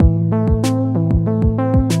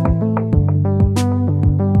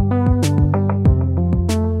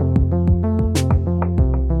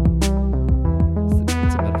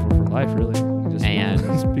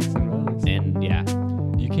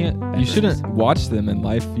shouldn't watch them in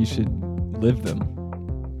life. You should live them.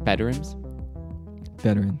 Bedrooms.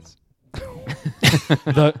 Veterans.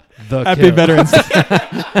 The Happy kill. Veterans.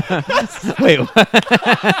 Wait.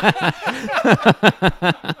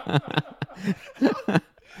 I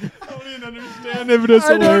don't even understand it, but it's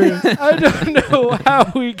hilarious. I don't know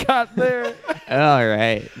how we got there. All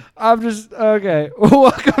right. I'm just okay.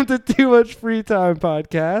 Welcome to Too Much Free Time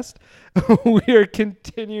podcast. We are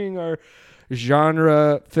continuing our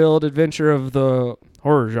genre-filled adventure of the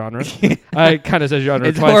horror genre. I kind of said genre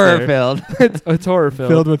It's twice horror there. filled. It's horror-filled.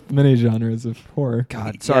 Filled with many genres of horror.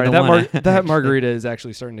 God, sorry. the that one that margarita is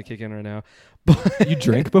actually starting to kick in right now. But You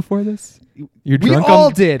drank before this? You're we drunk all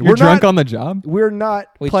on, did. You're We're drunk not- on the job? we're not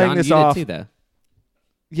Wait, playing John, this you off. did too, though.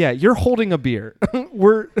 Yeah, you're holding a beer.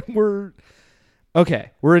 we're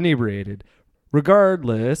okay. We're inebriated.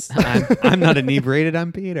 Regardless, I'm not inebriated.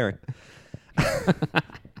 I'm Peter.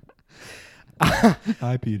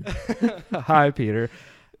 Hi, Peter. hi, Peter.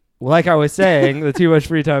 Like I was saying, the Too Much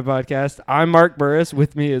Free Time podcast. I'm Mark Burris.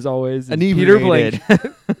 With me, as always, is Peter Blank.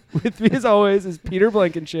 Inebriated. With me, as always, is Peter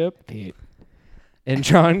Blankenship Pete. and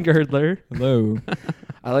John Girdler. Hello.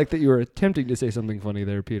 I like that you were attempting to say something funny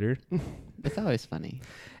there, Peter. It's always funny.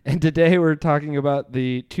 And today we're talking about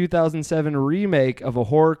the 2007 remake of a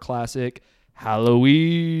horror classic,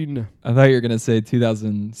 Halloween. I thought you were going to say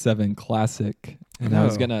 2007 classic, and I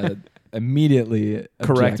was No. going to immediately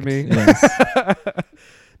Correct object. me? Yes.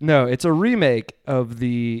 No, it's a remake of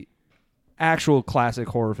the actual classic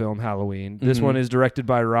horror film Halloween. This Mhm. one is directed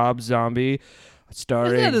by Rob Zombie,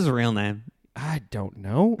 starring... Isn't that his real name? I don't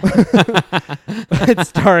know. It's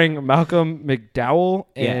starring Malcolm McDowell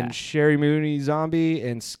Yeah. and Sherry Mooney Zombie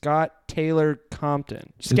and Scott Taylor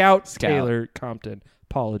Compton. Scout Taylor Compton.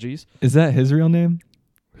 Apologies. Is that his real name?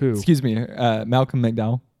 Who? Excuse me, Malcolm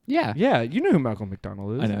McDowell. Yeah. Yeah, you know who Malcolm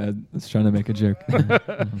McDonald is. I know. I was trying to make a joke.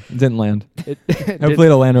 It didn't land. It Hopefully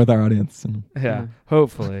it'll land with our audience. yeah,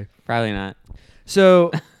 hopefully. Probably not.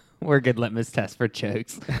 So, We're a good litmus test for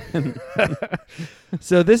jokes.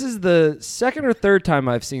 so this is the second or third time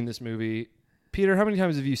I've seen this movie. Peter, how many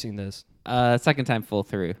times have you seen this? Second time full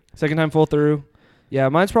through. Second time full through? Yeah,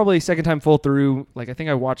 mine's probably second time full through. Like, I think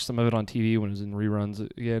I watched some of it on TV when it was in reruns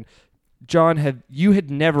again. John, you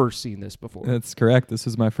had never seen this before. That's correct. This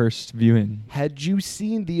was my first viewing. Had you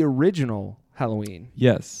seen the original Halloween?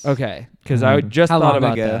 Yes. Okay, because I just How thought long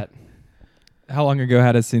about ago? that. How long ago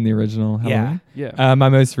had I seen the original Halloween? Yeah. My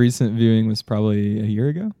most recent viewing was probably a year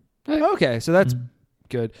ago. Okay, so that's Mm.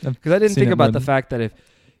 good. I've Because I didn't seen think it about more the than- fact that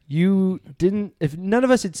if none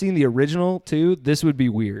of us had seen the original too, this would be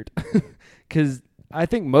weird. Because I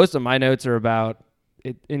think most of my notes are about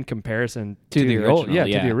it in comparison To the old, original,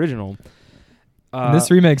 to the original. And this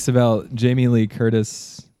remake's about Jamie Lee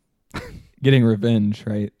Curtis getting revenge,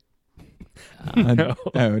 right? No.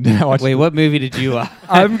 Oh, did I watch Wait, what movie did you watch?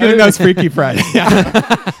 I'm getting those Freaky Friday.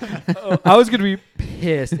 I was gonna be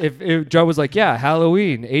pissed if Joe was like, "Yeah,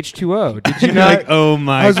 Halloween, H2O." Did you You're not? like, oh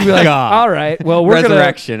my I was gonna be like, God. "All right, well, we're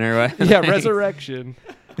Resurrection or what? gonna yeah, Resurrection,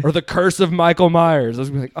 or the Curse of Michael Myers." I was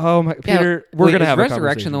gonna be like, "Oh my, Yeah, Peter, we're wait, gonna is have a Resurrection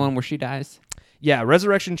conversation." the one where she dies? Yeah,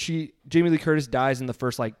 Resurrection. Jamie Lee Curtis dies in the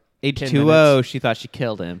first like 10 H2O, minutes. she thought she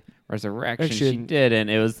killed him. Resurrection, she Action. didn't.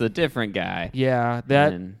 It was the different guy. Yeah,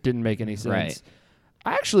 that And- didn't make any sense. Right.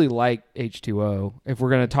 I actually like H2O. If we're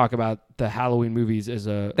gonna talk about the Halloween movies as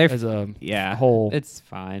a Yeah. whole, It's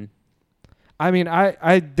fine. I mean,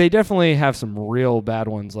 they definitely have some real bad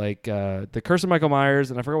ones, like the Curse of Michael Myers,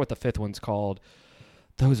 and I forget what the fifth one's called.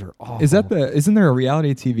 Those are awful. Isn't there a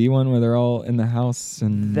reality TV one where they're all in the house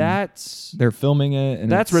and That's they're filming it? And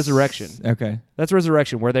That's it's- Resurrection. Okay. That's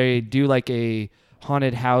Resurrection, where they do like a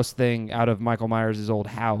haunted house thing out of Michael Myers' old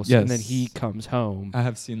house, Yes. and then he comes home. I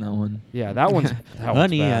have seen that one. Yeah, that one's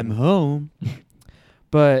Honey, bad. I'm home.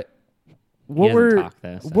 But He what doesn't were talk,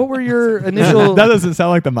 though, so. what were your initial? That doesn't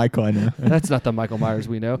sound like the Michael I know. That's not the Michael Myers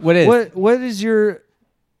we know. What is? What is your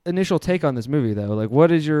initial take on this movie though? Like,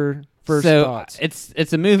 what is your first So thoughts?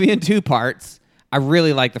 it's a movie in two parts. I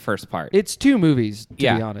really like the first part. It's two movies, to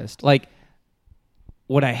Yeah. be honest. Like,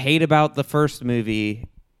 what I hate about the first movie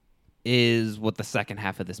is what the second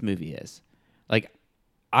half of this movie is. Like,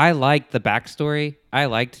 I liked the backstory. I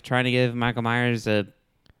liked trying to give Michael Myers a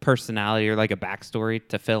personality or like a backstory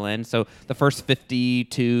to fill in. So the first 50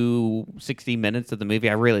 to 60 minutes of the movie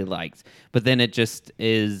I really liked. But then it just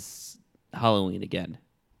is Halloween again.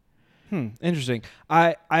 Interesting.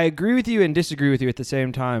 I agree with you and disagree with you at the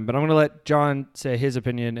same time, but I'm going to let John say his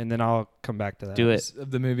opinion, and then I'll come back to that. Do it.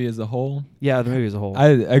 Of the movie as a whole. Yeah, the movie as a whole. I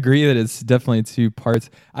agree that it's definitely two parts.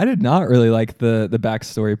 I did not really like the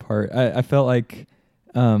backstory part. I felt like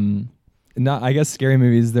not, I guess scary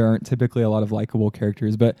movies, there aren't typically a lot of likable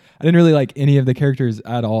characters, but I didn't really like any of the characters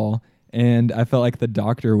at all. And I felt like the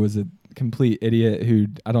doctor was a complete idiot who,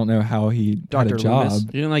 I don't know how he Dr. had a job. Loomis.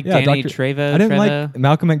 You didn't like Yeah, Danny Dr. Trejo? I didn't Trevo? like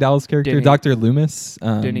Malcolm McDowell's character, Danny- Dr. Loomis.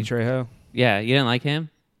 Danny Trejo. Yeah, you didn't like him?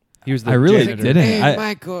 He was the I really janitor. didn't. Hey, I-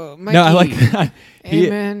 Michael. No, I like that. Hey,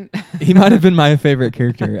 man. He might have been my favorite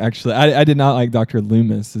character, actually. I did not like Dr.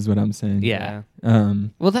 Loomis, is what I'm saying. Yeah.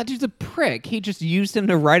 Um, Well, that dude's a prick. He just used him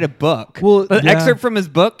to write a book. Well, the yeah. excerpt from his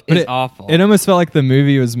book But is awful. it almost felt like the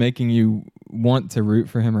movie was making you want to root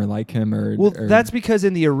for him or like him or. Well, or- that's because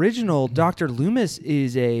in the original, Dr. Loomis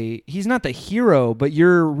he's not the hero, but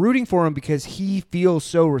you're rooting for him because he feels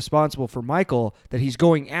so responsible for Michael that he's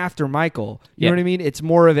going after Michael. You Yeah. know what I mean? It's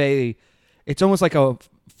more of it's almost like a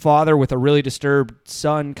father with a really disturbed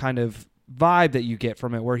son kind of vibe that you get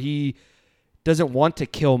from it, where he doesn't want to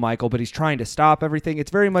kill Michael, but he's trying to stop everything.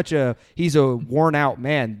 It's very much he's a worn out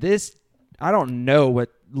man. I don't know what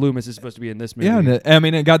Loomis is supposed to be in this movie. Yeah, and I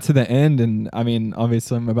mean, it got to the end, and I mean,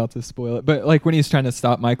 obviously, I'm about to spoil it, but like when he's trying to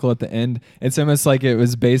stop Michael at the end, it's almost like it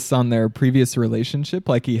was based on their previous relationship,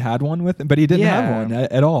 like he had one with him, but he didn't Yeah. have one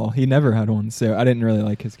at all. He never had one, so I didn't really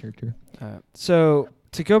like his character. So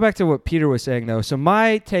to go back to what Peter was saying, though, so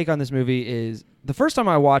my take on this movie is the first time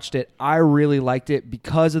I watched it, I really liked it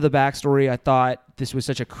because of the backstory. I thought this was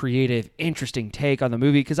such a creative, interesting take on the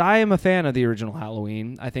movie because I am a fan of the original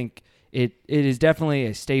Halloween. I think it is definitely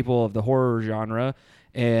a staple of the horror genre,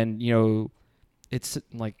 and it's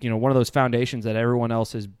like one of those foundations that everyone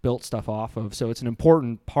else has built stuff off of. So it's an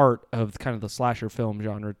important part of kind of the slasher film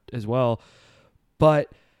genre as well.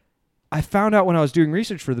 But I found out when I was doing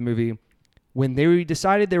research for the movie, when they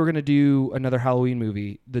decided they were going to do another Halloween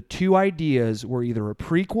movie, the two ideas were either a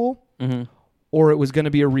prequel Mhm. or it was going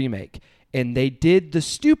to be a remake. And they did the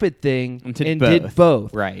stupid thing And and did did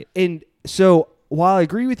both. Right. And so while I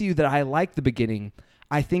agree with you that I like the beginning,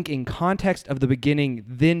 I think in context of the beginning,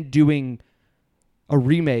 then doing a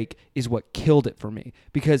remake is what killed it for me.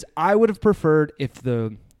 Because I would have preferred if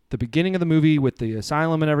the beginning of the movie with the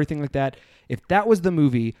asylum and everything like that, if that was the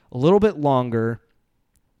movie a little bit longer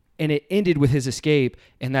and it ended with his escape,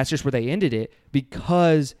 and that's just where they ended it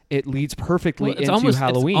because it leads perfectly Well, it's into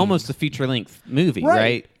Halloween. It's almost a feature-length movie, Right.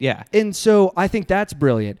 right? Yeah. And so I think that's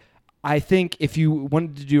brilliant. I think if you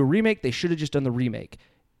wanted to do a remake, they should have just done the remake.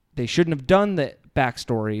 They shouldn't have done the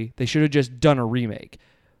backstory. They should have just done a remake.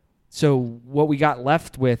 So what we got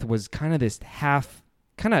left with was kind of this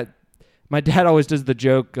my dad always does the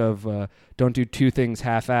joke of don't do two things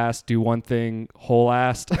half-assed, do one thing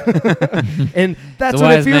whole-assed. And that's The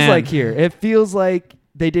what it wise feels man. like here. It feels like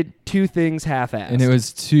they did two things half-assed. And it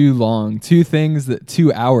was too long. 2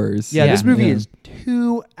 hours. Yeah, this Yeah. movie Yeah. is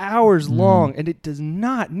 2 hours long, and it does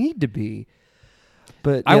not need to be.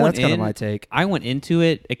 But I yeah, went that's kind of in- my take. I went into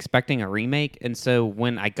it expecting a remake, and so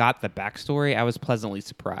when I got the backstory, I was pleasantly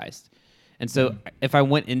surprised. And so if I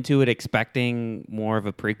went into it expecting more of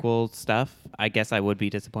a prequel stuff, I guess I would be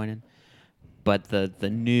disappointed. But the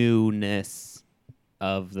newness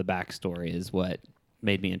of the backstory is what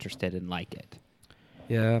made me interested and like it.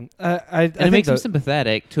 Yeah, And it makes him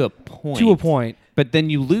sympathetic to a point. to a point. But then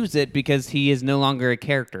you lose it because he is no longer a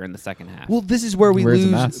character in the second half. Well, this is where we Wears a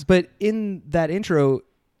lose. mask. But in that intro,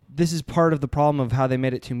 this is part of the problem of how they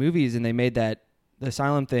made it two movies, and they made that the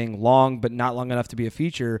Asylum thing long, but not long enough to be a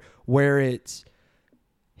feature, where it's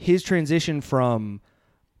his transition from,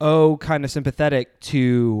 kind of sympathetic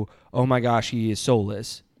to, oh my gosh, he is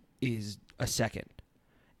soulless, is a second.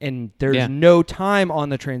 And there's Yeah. no time on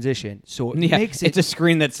the transition. So it yeah, makes it it's a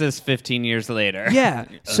screen that says 15 years later. yeah.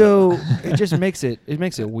 So it just makes it I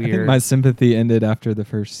think weird. my sympathy ended after the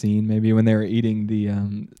first scene, maybe when they were eating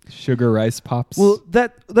the sugar rice pops. Well,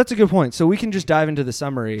 that's a good point. So we can just dive into the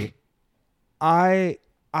summary. I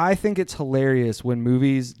think it's hilarious when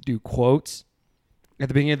movies do quotes at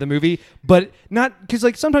the beginning of the movie, but not because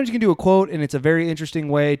like sometimes you can do a quote and it's a very interesting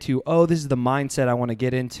way to this is the mindset I want to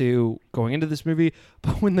get into going into this movie.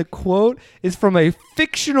 But when the quote is from a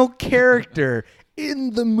fictional character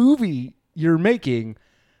in the movie you're making,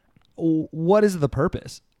 what is the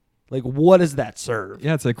purpose? Like, what does that serve?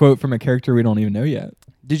 yeah, it's a quote from a character we don't even know yet.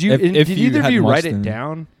 Did you? If did you either of hadn't you write watched it them.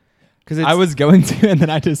 down? Because I was going to, and then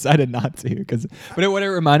I decided not to. What it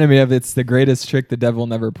reminded me of, it's the greatest trick the devil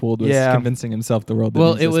never pulled was Yeah. convincing himself the world didn't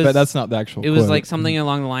Well, it exist. was- But that's not the actual It was quote. like something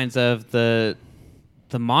along the lines of the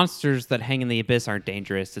monsters that hang in the abyss aren't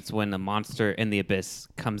dangerous. It's when the monster in the abyss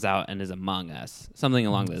comes out and is among us. Something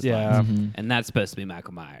along those Yeah. lines. Mhm. And that's supposed to be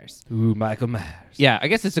Michael Myers. Ooh, Michael Myers. Yeah, I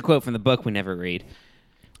guess it's a quote from the book we never read.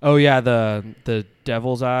 Oh yeah, the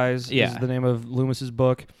Devil's Eyes Yeah. is the name of Loomis's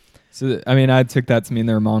book. So, I mean, I took that to mean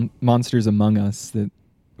there were monsters among us that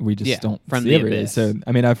we just Yeah, don't from see the every day. abyss. So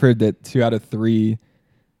I mean, I've heard that 2 out of 3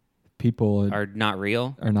 people Are not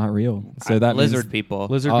real. are not real. So that lizard means people.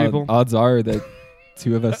 Lizard odd- people. odds are that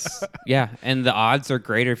 2 of us. Yeah, and the odds are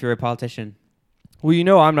greater if you're a politician. Well, you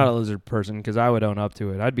know I'm not a lizard person because I would own up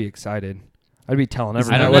to it. I'd be excited. I'd be telling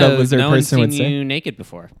Isn't I everyone. that don't what a know. lizard no one's person would seen say? you naked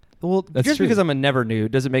before. Well, That's just true. because I'm a never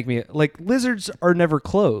nude doesn't make me like lizards are never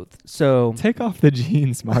clothed. So Take off the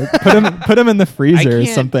jeans, Mark. Put them in the I freezer or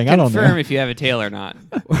can't something. I don't confirm know. if you have a tail or not.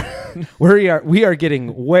 we are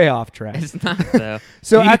getting way off track. It's not though.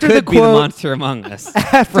 So you after could the be the quote- monster among us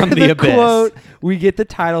After from the abyss. quote, we get the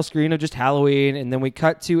title screen of just Halloween, and then we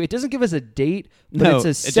cut to. It doesn't give us a date, but No, it's a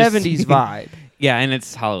it just- 70s vibe. Yeah, and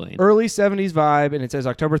it's Halloween. Early 70s vibe, and it says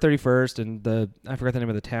October 31st, and I forgot the name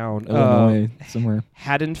of the town. Illinois, somewhere.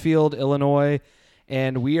 Haddonfield, Illinois.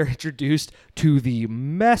 And we are introduced to the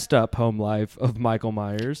messed up home life of Michael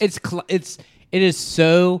Myers. It is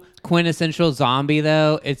so quintessential zombie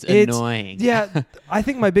though. It's annoying. Yeah, I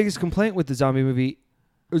think my biggest complaint with the zombie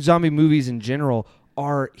movies in general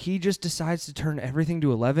are he just decides to turn everything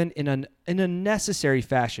to 11 in a necessary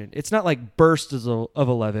fashion. It's not like bursts of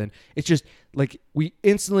 11. It's just like we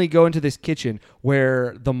instantly go into this kitchen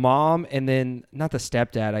where the mom and then not the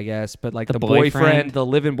stepdad, I guess, but like the boyfriend, the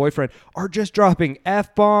live-in boyfriend are just dropping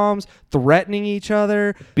F-bombs, threatening each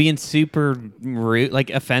other. Being super rude, like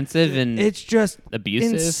offensive and It's just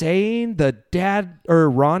abusive. insane. The dad, or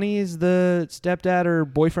Ronnie is the stepdad or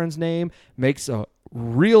boyfriend's name, makes a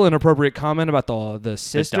real inappropriate comment about the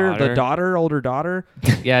sister, the older daughter.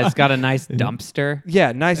 Yeah, it's got a nice dumpster.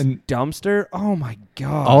 Yeah, nice And- dumpster. Oh my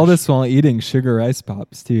god! All this while eating sugar ice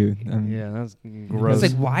pops too. Yeah, that's gross.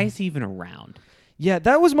 It's like, why is he even around? Yeah,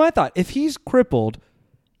 that was my thought. If he's crippled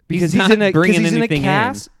because He's he's not in a bringing he's in a anything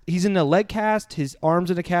cast, he's in a leg cast, his arm's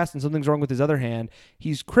in a cast, and something's wrong with his other hand.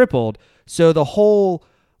 He's crippled, so the whole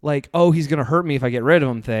like, oh, he's gonna hurt me if I get rid of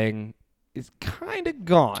him thing is kind of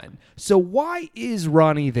gone. So why is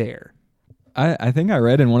Ronnie there? I think I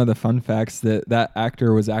read in one of the fun facts that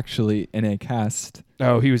actor was actually in a cast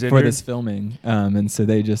Oh, he was for this filming, and so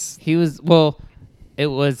they just He was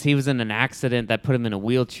he was in an accident that put him in a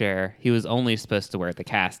wheelchair. He was only supposed to wear the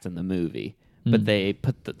cast in the movie, but they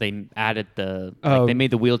added they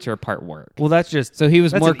made the wheelchair part work. Well, that's just So he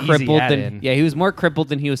was that's more an easy crippled add-in. he was more crippled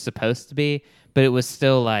than he was supposed to be, but it was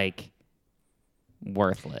still like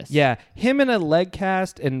worthless. Yeah, him in a leg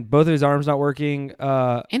cast and both of his arms not working.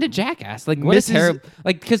 And a jackass. Like, what a Mrs. terrible...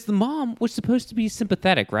 Like, because the mom was supposed to be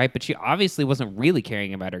sympathetic, right? But she obviously wasn't really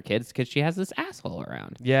caring about her kids because she has this asshole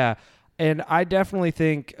around. Yeah, and I definitely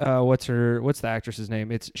think what's the actress's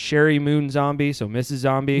name? It's Sherry Moon Zombie, so Mrs.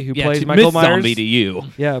 Zombie, who plays Michael Miss Myers. Zombie to you.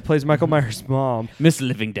 Yeah, plays Michael Myers' mom. Miss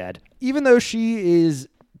Living Dead. Even though she is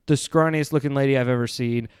the scrawniest looking lady I've ever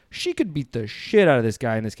seen, she could beat the shit out of this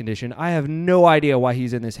guy in this condition. I have no idea why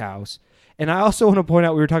he's in this house. And I also want to point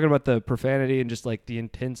out, we were talking about the profanity and just like the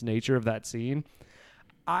intense nature of that scene.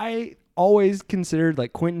 I always considered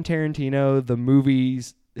like Quentin Tarantino,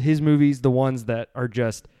 his movies, the ones that are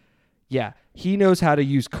just, yeah, he knows how to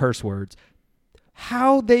use curse words.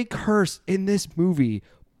 How they curse in this movie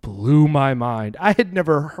blew my mind. I had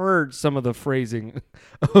never heard some of the phrasing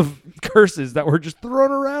of curses that were just thrown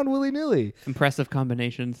around willy-nilly. Impressive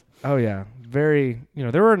combinations. Oh, yeah. Very,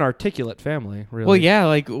 they were an articulate family, really. Well, yeah,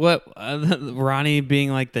 like what Ronnie being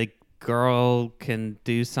like, the girl can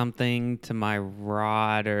do something to my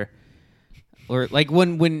rod, or like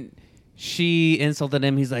when she insulted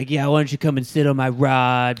him, he's like, yeah, why don't you come and sit on my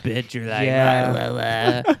rod, bitch? Or like, Yeah. blah,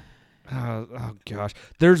 blah, blah. Oh gosh.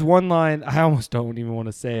 There's one line, I almost don't even want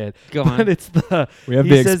to say it. Go But on. it's we have he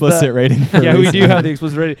the says explicit rating. For Yeah, a we reason. do have the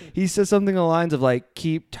explicit rating. He says something along the lines of like,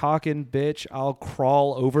 keep talking, bitch. I'll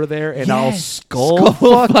crawl over there and I'll Yes. skull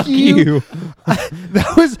fuck you.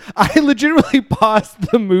 I legitimately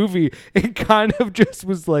paused the movie and kind of just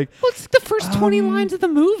was like, Well, it's the first 20 lines of the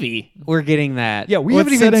movie. We're getting that. yeah, we Well,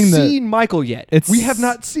 haven't it's even setting the- seen Michael yet. It's- We have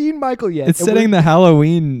not seen Michael yet. It's And setting we're- the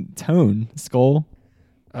Halloween tone. Skull.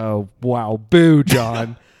 Oh, wow. Boo,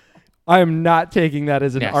 John. I am not taking that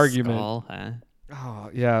as an Yeah, argument. skull, huh? Oh,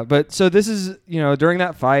 yeah. But so this is, during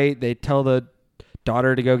that fight, they tell the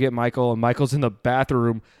daughter to go get Michael, and Michael's in the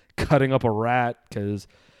bathroom cutting up a rat because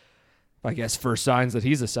I guess first signs that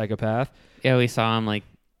he's a psychopath. Yeah, we saw him like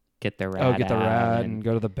get the rat. Get the out, rat and and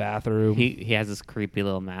go to the bathroom. he has this creepy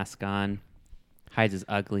little mask on, hides his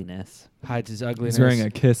ugliness. hides his ugliness. He's wearing a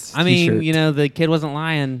Kiss. I mean, t-shirt. the kid wasn't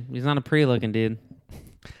lying. He's not a pretty looking dude.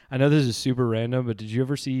 I know this is super random, but did you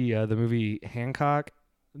ever see the movie Hancock?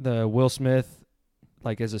 The Will Smith,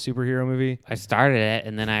 like as a superhero movie? I started it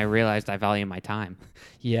and then I realized I value my time.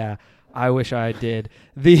 Yeah, I wish I did.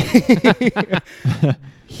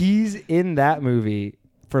 He's in that movie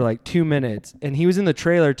for like 2 minutes, and he was in the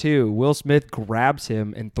trailer too. Will Smith grabs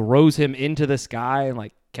him and throws him into the sky and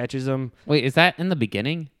like catches him. Wait, is that in the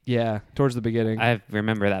beginning? Yeah, towards the beginning. I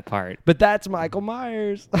remember that part. But that's Michael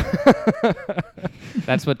Myers.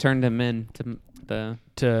 That's what turned him into the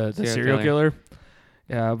to the serial killer. killer.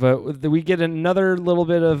 Yeah, but we get another little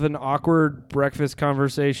bit of an awkward breakfast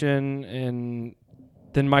conversation, and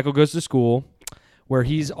then Michael goes to school where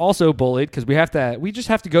he's also bullied because we just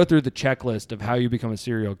have to go through the checklist of how you become a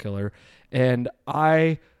serial killer. And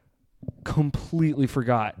I completely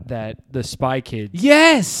forgot that the Spy Kids.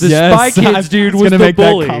 Yes. The Spy Kids dude was gonna the make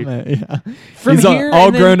bully. That comment. Yeah. From He's here all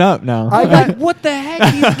and then- grown up now. I I'm got- like, what the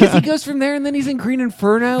heck? Because he goes from there and then he's in Green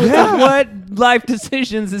Inferno. Yeah. What life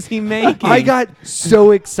decisions is he making? I got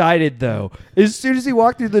so excited though. As soon as he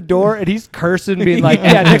walked through the door and he's cursing, being like,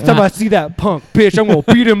 "Yeah, next time I see that punk bitch, I'm gonna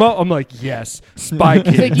beat him up." I'm like, "Yes, Spy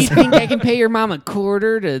It's like, you Kids." think I can pay your mom a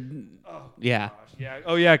quarter to? Yeah. Yeah.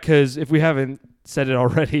 Oh yeah, because if we haven't said it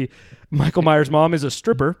already, Michael Myers' mom is a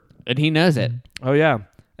stripper. And he knows it. Oh yeah,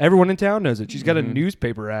 everyone in town knows it. She's got a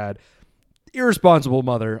newspaper ad. Irresponsible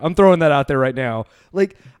mother. I'm throwing that out there right now.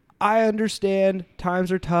 Like, I understand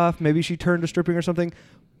times are tough. Maybe she turned to stripping or something.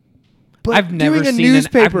 But I've never doing a seen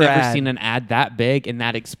newspaper I've never ad. seen an ad that big and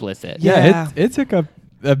that explicit. Yeah. Yeah, it took up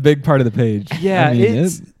a big part of the page. Yeah, I mean,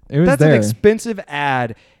 it's it was that's there. an expensive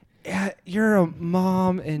ad. Yeah, you're a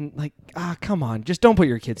mom and like, come on, just don't put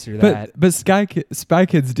your kids through that. But Spy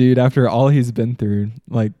Kids, dude, after all he's been through,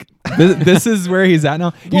 like this is where he's at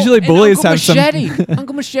now. Usually and bullies Uncle have Machete. some.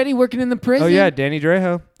 Uncle Machete working in the prison. Oh yeah, Danny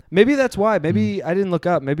Trejo. Maybe that's why. Maybe I didn't look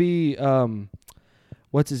up. Maybe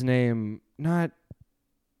what's his name? Not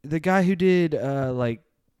the guy who did like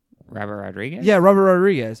Robert Rodriguez. yeah, Robert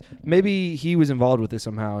Rodriguez. Maybe he was involved with this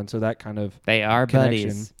somehow, and so that kind of They are connection.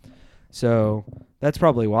 buddies. So that's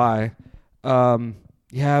probably why.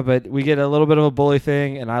 Yeah, but we get a little bit of a bully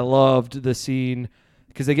thing, and I loved the scene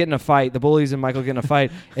because they get in a fight. The bullies and Michael get in a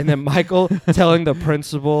fight, and then Michael telling the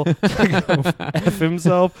principal to go F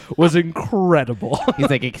himself was incredible. He's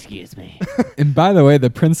like, excuse me. And by the way, the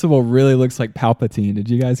principal really looks like Palpatine. Did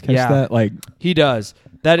you guys catch Yeah. that? Like He does.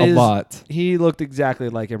 That a is lot. He looked exactly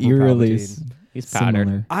like him. from Eerily Palpatine. He's powdered.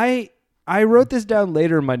 similar. I wrote this down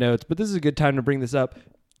later in my notes, but this is a good time to bring this up.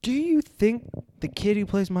 Do you think the kid who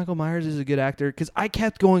plays Michael Myers is a good actor? Because I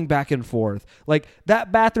kept going back and forth. Like,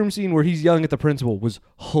 that bathroom scene where he's yelling at the principal was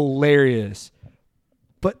hilarious.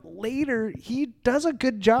 But later, he does a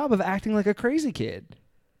good job of acting like a crazy kid.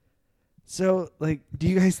 So, like, do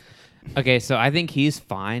you guys... Okay, so I think he's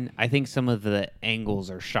fine. I think some of the angles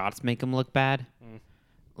or shots make him look bad.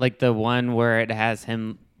 Like the one where it has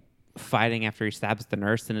him fighting after he stabs the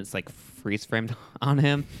nurse and it's like freeze framed on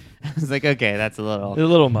him. I was like, okay, that's a A little...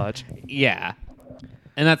 little much. Yeah.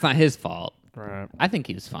 And that's not his fault. Right. I think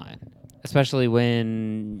he was fine. Especially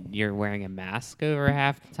when you're wearing a mask over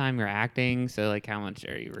half the time you're acting. So, like, how much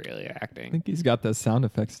are you really I acting? think he's got the sound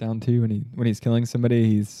effects down too. When he's killing somebody,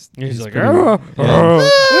 he's He's like, pretty,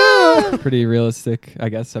 "Ah, pretty realistic. I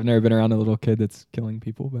guess I've never been around a little kid that's killing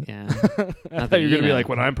people, but Yeah. I thought you were going to be like,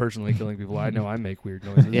 when I'm personally killing people, I know I make weird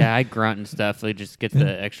noises. Yeah, I grunt and stuff. So it just gets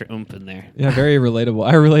the extra oomph in there. yeah, very relatable.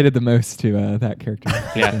 I related the most to that character.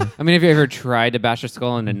 Yeah. I mean, have you ever tried to bash a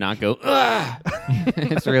skull and then not go, ah?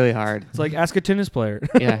 It's really hard. It's like, ask a tennis player.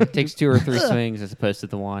 Yeah, it takes 2 or 3 swings as opposed to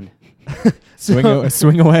the one.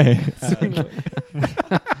 Swing away.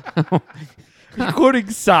 You're quoting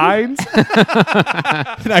signs.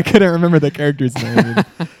 And I couldn't remember the character's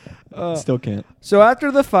name. Still can't. So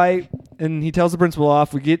after the fight, and he tells the principal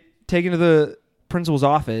off, we get taken to the principal's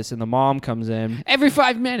office, and the mom comes in. Every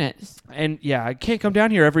 5 minutes. And yeah, I can't come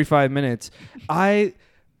down here every 5 minutes.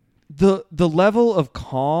 The level of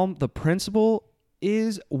calm the principal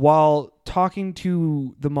is while talking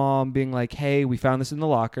to the mom, being like, "Hey, we found this in the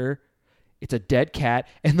locker. It's a dead cat."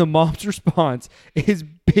 And the mom's response is,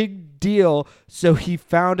 "Big deal. So he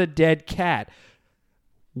found a dead cat."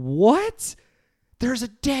 What? There's a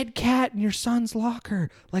dead cat in your son's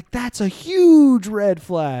locker. Like, that's a huge red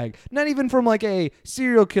flag. Not even from like a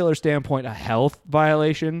serial killer standpoint, a health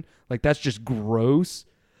violation. Like, that's just gross.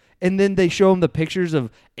 And then they show him the pictures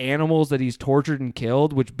of animals that he's tortured and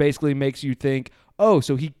killed, which basically makes you think, oh,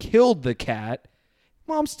 so he killed the cat.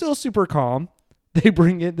 Mom's still super calm. They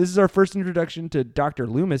bring in, this is our first introduction to Dr.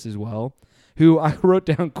 Loomis as well, who I wrote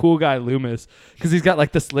down Cool Guy Loomis because he's got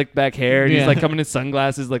like the slick back hair and he's Yeah. like coming in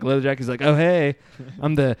sunglasses, like leather jacket. He's like, oh, hey,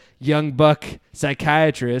 I'm the young buck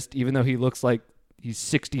psychiatrist, even though he looks like he's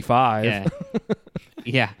 65. Yeah.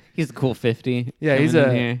 Yeah. He's a cool 50. Yeah, he's coming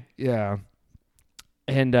in a here. yeah,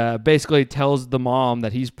 and basically tells the mom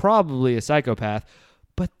that he's probably a psychopath,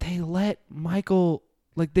 but they let Michael,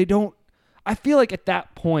 like, they don't. I feel like at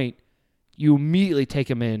that point, you immediately take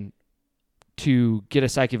him in to get a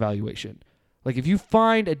psych evaluation. Like if you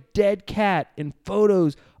find a dead cat and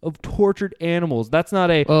photos of tortured animals, that's not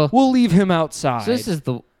we'll leave him outside. So this is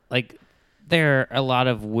there are a lot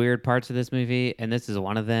of weird parts of this movie, and this is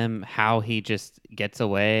one of them. How he just gets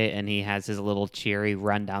away and he has his little cheery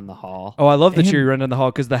run down the hall. Oh, I love the And- cheery run down the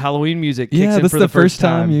hall because the Halloween music kicks Yeah, in that's for the first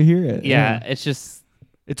time. you hear it. Yeah, it's just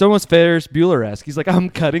It's almost Ferris Bueller-esque. He's like, I'm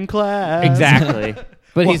cutting class. exactly.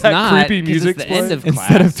 But While he's that not. creepy 'cause music's it's the end playing. of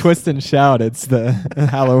Instead class. of twist and shout, it's the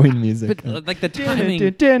Halloween music. But like the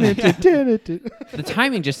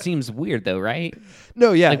timing just seems weird though, right?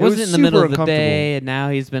 No, yeah. Like it wasn't was it in the middle super of the uncomfortable. day, and now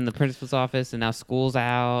he's been in the principal's office, and now school's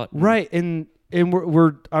out. Right, and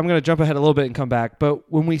we're I'm gonna jump ahead a little bit and come back,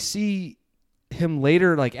 but when we see him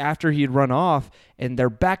later, like after he'd run off, and they're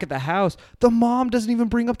back at the house, the mom doesn't even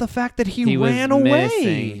bring up the fact that he was ran away.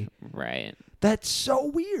 missing. Right. That's so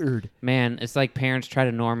weird. Man, it's like parents try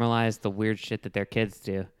to normalize the weird shit that their kids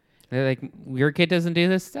do. They're like, your kid doesn't do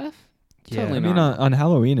this stuff? Yeah. Totally I mean, normal. on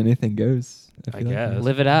Halloween, anything goes. I feel like. guess.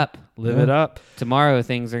 Live it up. Live Yeah. it up. Tomorrow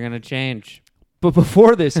things are going to change. But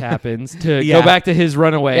before this happens, to Yeah. go back to his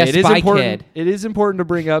runaway, Yeah, it is Spy important. Kid. It is important to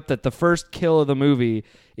bring up that the first kill of the movie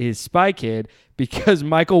is Spy Kid because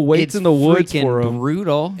Michael waits It's in the woods freaking for him.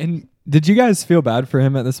 brutal. And did you guys feel bad for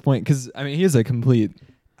him at this point? Because I mean, he is a complete.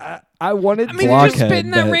 I wanted. I mean, to, he's just Blockhead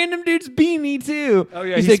spitting that that- random dude's beanie too. Oh,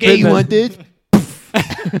 yeah, he's he's like, "Hey, you spitting want this?"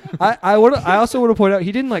 I also want to point out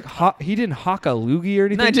he didn't like he didn't hawk a loogie or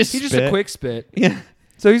anything. No, just he just spit. a quick spit. Yeah.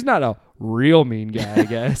 So he's not a real mean guy, I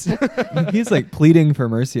guess. He's like pleading for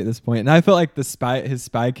mercy at this point, and I felt like his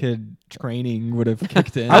Spy Kid training would have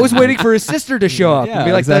kicked in. I was waiting for his sister to show up and Yeah,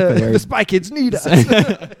 be like, exactly. the Spy Kids need us.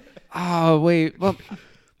 Oh wait, well,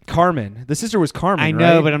 Carmen, the sister was Carmen. I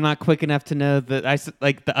know, right? but I'm not quick enough to know that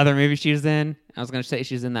like the other movie she was in. I was gonna say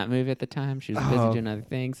she's in that movie at the time. She was busy Oh. doing other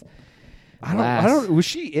things. I Alas. don't. Was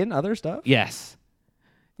she in other stuff? Yes.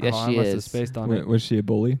 Yes, Oh, she I must have is. spaced on it. Was she a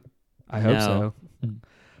bully? I hope No. so. Mm.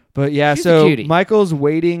 But yeah, She's a so cutie. Michael's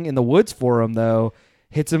waiting in the woods for him though,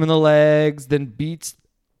 hits him in the legs, then beats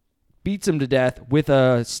him to death with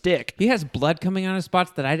a stick. He has blood coming out of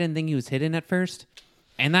spots that I didn't think he was hidden at first.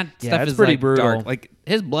 And that Yeah, stuff it's is pretty like brutal. dark. Like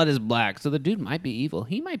his blood is black, so the dude might be evil.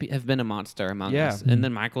 He might have been a monster among Yeah. us. And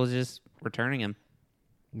then Michael's just returning him.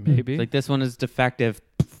 Maybe Like this one is defective.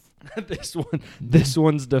 this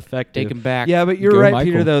one's defective. Take him back. Yeah, but you're Go right,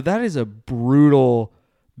 Michael. Peter. Though that is a brutal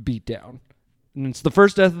beatdown. And it's the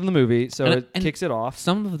first death of the movie, so And- it and kicks it off.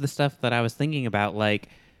 Some of the stuff that I was thinking about, like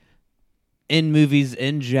in movies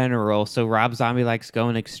in general, so Rob Zombie likes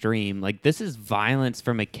going extreme. Like this is violence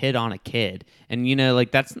from a kid on a kid. And you know,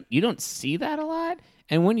 like you don't see that a lot.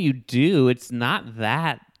 And when you do, it's not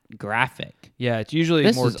that graphic. Yeah, it's usually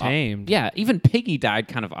This more is tamed. Yeah, even Piggy died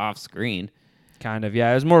kind of off screen. Kind of.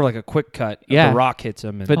 Yeah, it was more like a quick cut. Yeah. The rock hits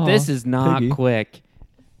him. And But Aw, this is not Piggy. quick.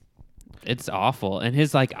 It's awful. And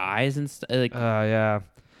his like eyes and stuff like yeah.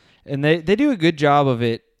 And they do a good job of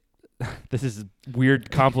it. This is a weird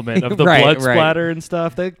compliment of the Right, blood right. splatter and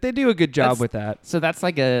stuff. They do a good job That's- with that. so that's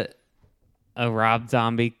like a Rob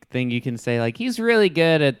Zombie thing you can say like he's really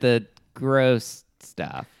good at the gross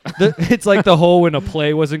stuff. It's like the whole when a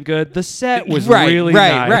play wasn't good. The set was right, really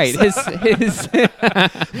right, nice. right. His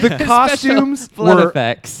The costumes blood were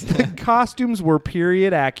effects. the costumes were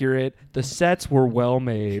period accurate. The sets were well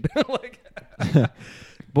made.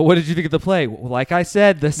 But what did you think of the play? Well, like I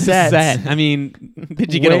said, the sets. Set. I mean,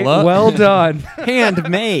 did you get a look? Well done.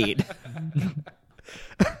 Handmade.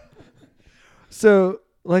 So,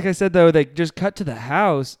 like I said, though, they just cut to the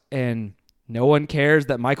house and no one cares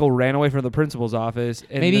that Michael ran away from the principal's office.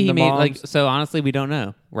 And Maybe then he the made moms- like. So honestly, we don't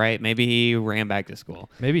know, right? Maybe he ran back to school.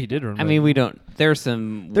 Maybe he did run I away. mean, we don't. There's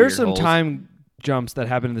some. There's weird some holes. time jumps that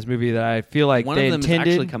happen in this movie that I feel like One they of them intended.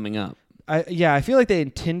 is actually coming up. I feel like they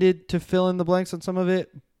intended to fill in the blanks on some of it,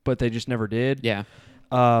 but they just never did. Yeah.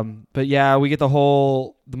 But yeah, we get the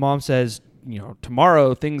mom says,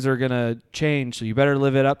 tomorrow things are going to change, so you better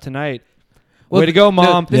live it up tonight. Well, Way to go,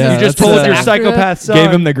 Mom. this is you just just, told your after- psychopath son.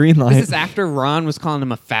 Gave him the green light. This is after Ron was calling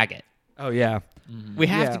him a faggot. Oh, yeah. We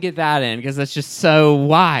have Yeah. to get that in because that's just so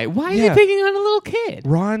why? Why are Yeah. they picking on a little kid?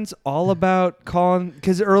 Ron's all about calling,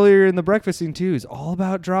 because earlier in the breakfast scene, too, is all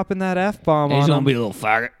about dropping that F-bomb He's on gonna him. be a little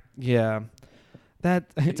faggot. Yeah.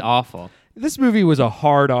 It's awful. This movie was a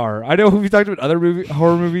hard R. I know we've talked about other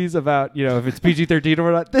horror movies about, if it's PG-13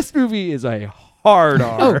 or not. This movie is a hard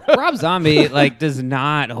R. Oh, Rob Zombie does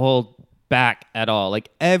not hold back at all. Like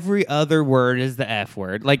every other word is the F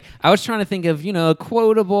word. Like I was trying to think of, a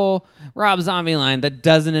quotable Rob Zombie line that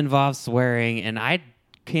doesn't involve swearing, and I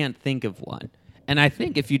can't think of one. And I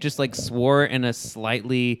think if you just swore in a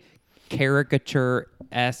slightly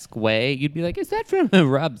caricature-esque way, you'd be like, is that from a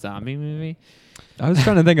Rob Zombie movie? I was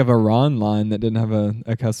trying to think of a Ron line that didn't have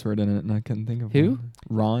a cuss word in it, and I couldn't think of Who? one.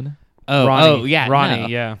 Ron. Ronnie. Yeah. Ronnie, no.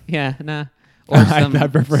 yeah. Yeah, nah. Or some I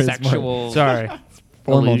prefer his more- sexual Sorry.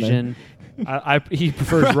 Formal illusion. He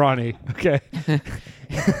prefers Ronnie. Okay.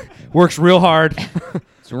 Works real hard.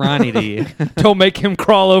 It's Ronnie to you. Don't make him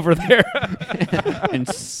crawl over there. And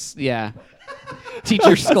yeah. Teach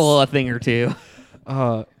your skull a thing or two.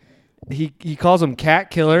 He calls him cat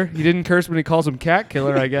killer. He didn't curse when he calls him cat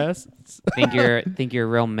killer, I guess. Think you're a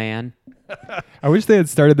real man. I wish they had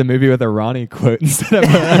started the movie with a Ronnie quote instead of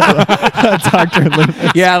a Dr.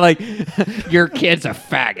 Loomis. Yeah, like your kid's a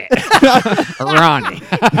faggot. Ronnie.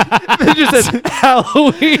 It just says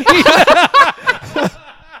Halloween.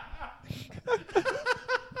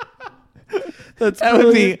 That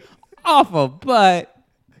would be awful, but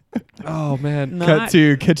Oh man. Cut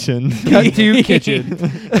to kitchen. Cut to kitchen.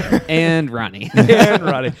 and Ronnie. And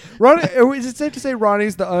Ronnie. Is it safe to say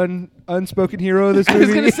Ronnie's the unspoken hero of this I movie?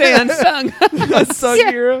 was gonna say unsung. unsung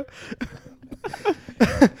Yeah. hero.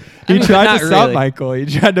 He mean, tried not to stop really. Michael. He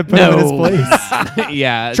tried to put him in his place.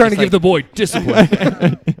 Yeah, Trying to give the boy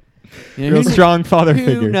discipline. Real strong father Who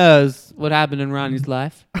figure. knows what happened in Ronnie's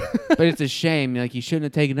life? But it's a shame. Like, you shouldn't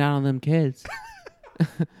have taken out on them kids.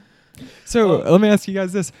 So let me ask you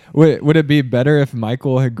guys this: would it be better if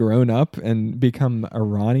Michael had grown up and become a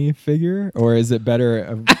Ronnie figure, or is it better?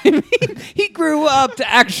 I mean, he grew up to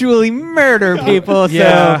actually murder people,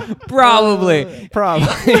 Yeah. so probably. Probably.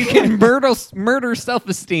 He can murder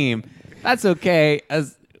self-esteem. That's okay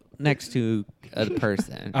as next to a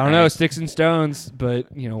person. I don't know, right? sticks and stones,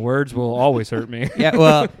 but words will always hurt me. Yeah,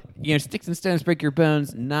 well, sticks and stones break your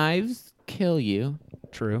bones. Knives kill you,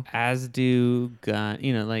 True. as do gun.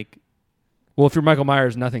 Like, Well, if you're Michael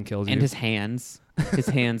Myers, nothing kills you. and his hands. His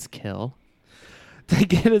hands kill. To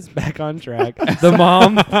get us back on track, the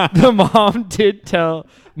mom did tell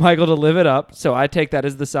Michael to live it up, so I take that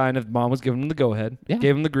as the sign of mom was giving him the go ahead, Yeah.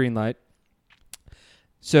 gave him the green light.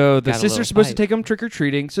 So the Got a sister's little supposed to fight. take him trick or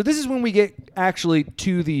treating. So this is when we get actually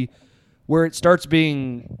to where it starts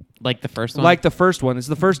being Like the first one? like the first one. It's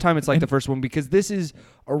the first time it's like the first one because this is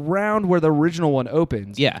around where the original one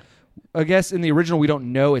opens. Yeah. I guess in the original we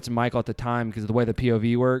don't know it's Michael at the time because of the way the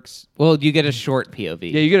POV works. Well, you get a short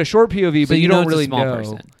POV. Yeah, you get a short POV, So but you you know don't it's a really small know.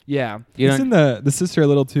 person. Yeah. You don't- Isn't the sister a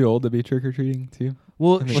little too old to be trick or treating too?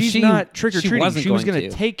 Well, Well, she's she- not trick or she treating. wasn't She was going going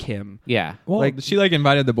to to. take him. Yeah. Well, Like- she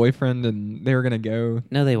invited the boyfriend and they were gonna go.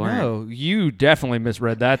 No, they weren't. No, you definitely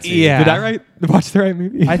misread that scene. Yeah. Did I watch the right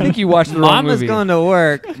movie? I think you watched the wrong Mom was movie. going to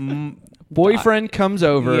work. Boyfriend comes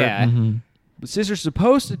over. Yeah. Mhm. The sister's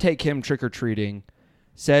supposed to take him trick or treating.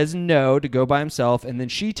 Says no to go by himself, and then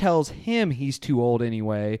she tells him he's too old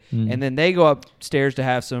anyway. Mm. And then they go upstairs to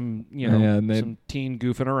have some, Yeah, and they- some teen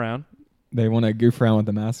goofing around. They want to goof around with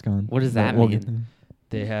the mask on. What does that We'll mean? get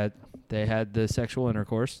there. They had the sexual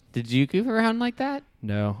intercourse. Did you goof around like that?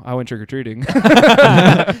 No, I went trick or treating.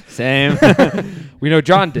 Same. We know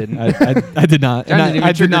John didn't. I did not. John And didn't I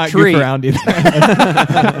even did not trick-or-treat. goof around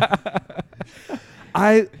either.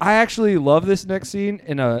 I actually love this next scene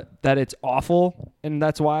that it's awful, and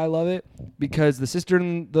that's why I love it, because the sister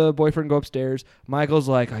and the boyfriend go upstairs. Michael's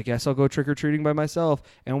like, I guess I'll go trick-or-treating by myself,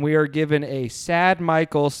 and we are given a sad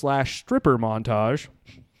Michael / stripper montage.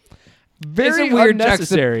 Very It's a weird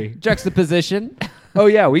unnecessary. juxtaposition. Oh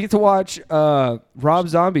yeah, we get to watch Rob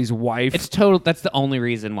Zombie's wife. It's total. That's the only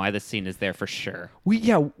reason why this scene is there for sure.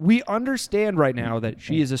 We understand right now that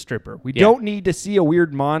she is a stripper. We Yeah. don't need to see a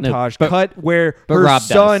weird montage cut where but her Rob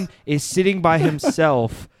son does. is sitting by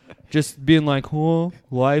himself, just being like, "Oh,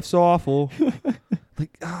 life's awful."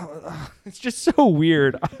 Like, it's just so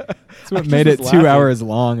weird. That's what made it 2 hours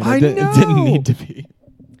long. And I it didn't know. need to be.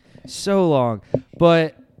 So long,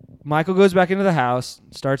 but Michael goes back into the house,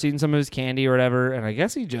 starts eating some of his candy or whatever, and I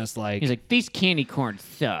guess he just He's like, these candy corns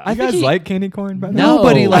suck. I You think guys he- like candy corn? By the way? No.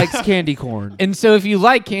 nobody likes candy corn. and so if you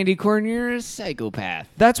like candy corn, you're a psychopath.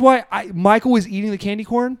 That's why Michael was eating the candy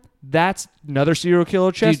corn. That's another serial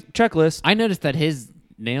killer Dude. checklist. I noticed that his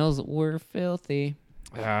nails were filthy.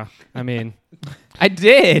 Yeah, I mean, I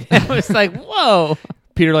did. I was like, whoa.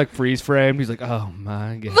 Peter like freeze framed. He's like, oh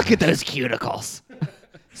my god. Look at those cuticles.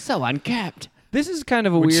 So unkept. This is kind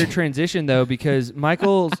of a weird transition though, because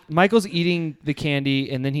Michael's eating the candy,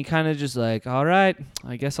 and then he kind of just like, all right,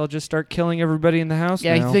 I guess I'll just start killing everybody in the house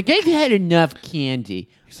Yeah, now. he's like, I've had enough candy.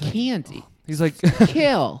 Candy. He's like,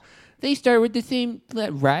 Kill. They start with the same,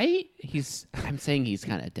 right? I'm saying he's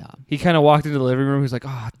kind of dumb. He kind of walked into the living room. He's like,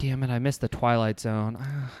 "Oh, damn it! I missed the Twilight Zone.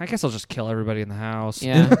 I guess I'll just kill everybody in the house."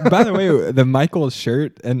 Yeah. By the way, the Michael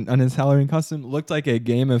shirt and on his Halloween costume looked like a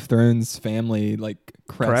Game of Thrones family like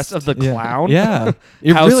crest Of the Yeah. clown? Yeah,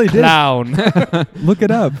 it House really Clown. did. Look it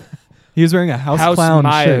up. He was wearing a House Clown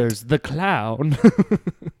Myers, shirt. the clown.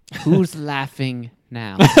 Who's laughing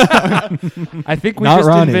now? I think we Not just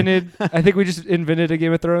Ronnie. invented a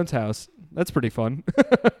Game of Thrones house. That's pretty fun.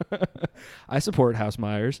 I support House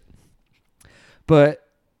Myers. But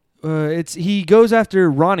he goes after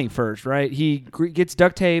Ronnie first, right? He gets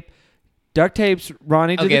duct tapes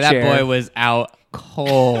Ronnie to the Okay, that chair. boy was out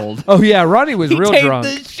cold. Oh yeah, Ronnie was He real taped drunk.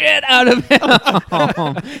 the shit out of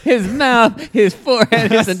him. His mouth, his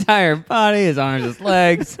forehead, his entire body, his arms, his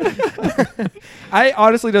legs. I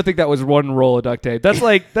honestly don't think that was one roll of duct tape.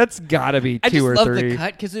 That's gotta be I two just or love three. the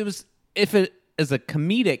cut because if it is a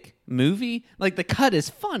comedic movie, like the cut is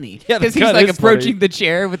funny. Yeah, the because he's cut like is approaching funny. the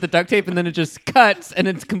chair with the duct tape and then it just cuts and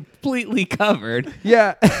it's completely covered.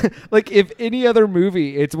 Yeah, like if any other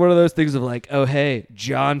movie, it's one of those things of like, oh hey,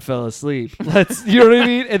 John fell asleep. Let's, you know what I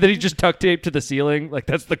mean? And then he just duct taped to the ceiling. Like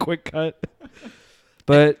that's the quick cut.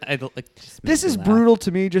 But I don't like. Just this makes me is laugh. brutal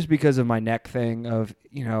to me just because of my neck thing of,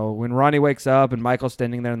 you know, when Ronnie wakes up and Michael's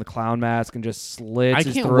standing there in the clown mask and just slits I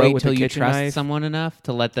his can't throat wait with till a you kitchen trust knife. someone enough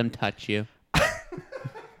to let them touch you.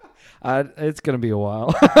 It's gonna be a while.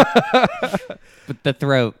 But the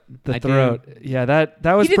throat. The I throat. Yeah, that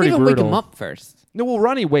was He didn't pretty even brutal. wake him up first. No, well,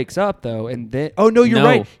 Ronnie wakes up though, and then no, you're No.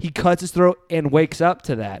 right. He cuts his throat and wakes up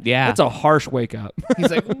to that. Yeah. that's a harsh wake up. He's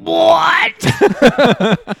like, what?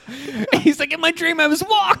 He's like, in my dream, I was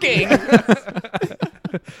walking.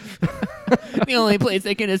 The only place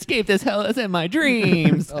I can escape this hell is in my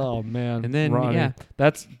dreams. Oh man! And then, Ronnie. yeah.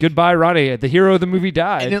 That's goodbye, Ronnie. The hero of the movie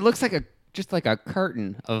died. And it looks like just like a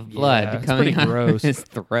curtain of blood Yeah, it's coming pretty out gross. of his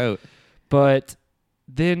throat. But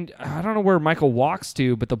then I don't know where Michael walks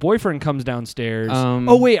to, but the boyfriend comes downstairs. Um,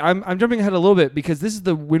 Wait, I'm jumping ahead a little bit because this is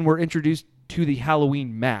when we're introduced to the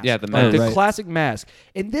Halloween mask. Yeah, the Like, mask. the Right. classic mask.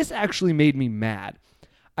 And this actually made me mad.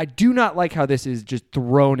 I do not like how this is just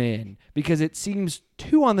thrown in because it seems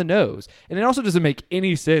too on the nose. And it also doesn't make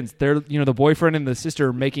any sense. They're, the boyfriend and the sister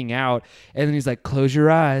are making out, and then he's like, "Close your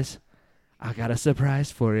eyes. I got a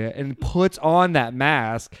surprise for you," and puts on that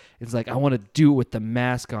mask. It's like, I want to do it with the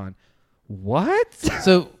mask on. What?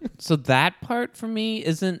 So that part for me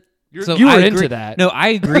isn't. So you were I into agree- that. No, I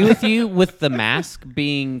agree with you with the mask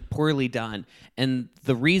being poorly done, and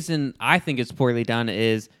the reason I think it's poorly done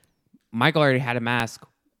is Michael already had a mask.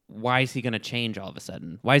 Why is he going to change all of a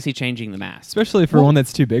sudden? Why is he changing the mask? especially for one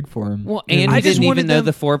that's too big for him. Well, and I he just didn't wanted even know them-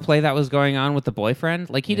 the foreplay that was going on with the boyfriend.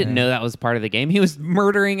 Like he didn't know that was part of the game. He was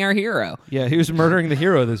murdering our hero. Yeah, he was murdering the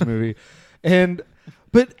hero of this movie.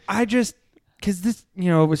 But I just, because this,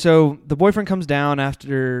 so the boyfriend comes down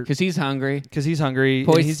after, Because he's hungry. because he's hungry,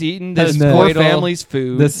 Pois- and he's eating this And the- poor Poidal- family's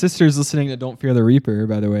food. The sister's listening to "Don't Fear the Reaper,"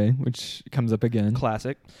 by the way, which comes up again.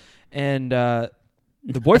 Classic. And the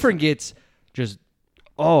boyfriend gets just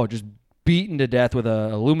beaten to death with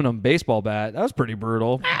a aluminum baseball bat. That was pretty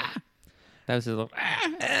brutal. That was his little.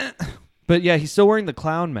 But yeah, he's still wearing the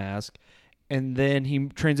clown mask. And then he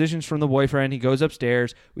transitions from the boyfriend. He goes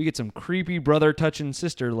upstairs. We get some creepy brother touching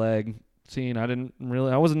sister leg scene.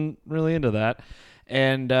 I wasn't really into that.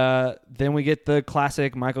 And then we get the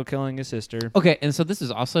classic Michael killing his sister. Okay, and so this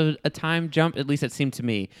is also a time jump. At least it seemed to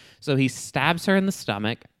me. So he stabs her in the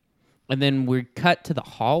stomach, and then we cut to the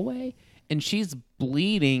hallway, and she's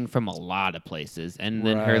bleeding from a lot of places. And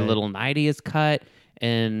then her Right. little nightie is cut,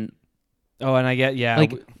 and Oh, and I get, yeah.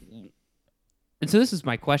 like. And so this is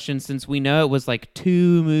my question, since we know it was like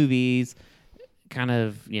two movies kind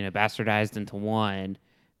of, bastardized into one.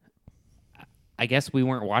 I guess we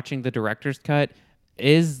weren't watching the director's cut.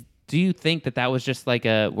 Do you think that was just like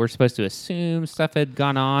we're supposed to assume stuff had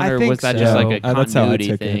gone on, I or think was that so. just like a That's how I continuity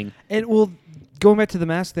took it. thing? And well, going back to the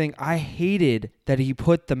mask thing, I hated that he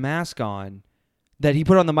put the mask on, that he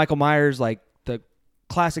put on the Michael Myers, like the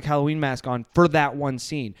classic Halloween mask on for that one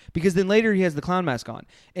scene. Because then later he has the clown mask on.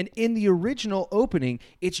 And in the original opening,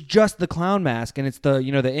 it's just the clown mask. And it's the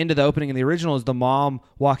end of the opening in the original is the mom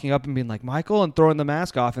walking up and being like, "Michael," and throwing the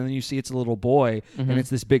mask off. And then you see it's a little boy and it's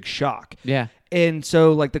this big shock. Yeah. And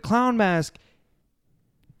so like the clown mask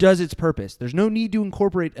does its purpose. There's no need to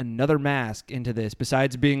incorporate another mask into this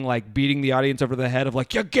besides being like beating the audience over the head of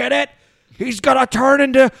like, "You get it? He's gonna turn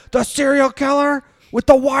into the serial killer with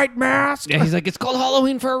the white mask." Yeah, he's like, it's called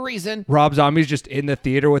Halloween for a reason. Rob Zombie's just in the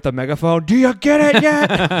theater with a megaphone. "Do you get it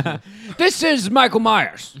yet? This is Michael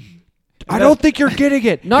Myers. I don't think you're getting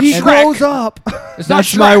it. Not he Shrek. grows up." It's not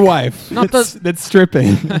That's my wife. Not that's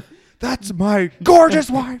stripping. That's my gorgeous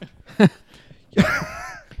wife.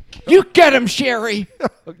 You get him, Sherry.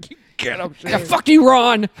 You get him, Yeah, fuck you,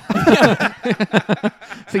 Ron.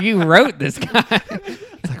 So you wrote this guy.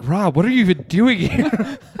 It's like, Rob, what are you even doing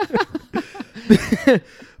here?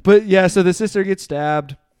 But yeah, so the sister gets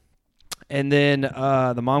stabbed. And then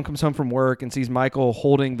the mom comes home from work and sees Michael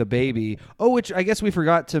holding the baby. Oh, which I guess we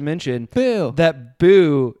forgot to mention. Boo. That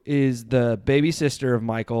Boo is the baby sister of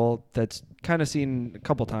Michael that's kind of seen a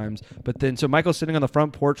couple times. But then, so Michael's sitting on the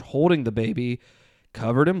front porch holding the baby,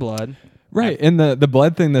 covered in blood. Right. And the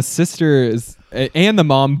blood thing, the sister is, and the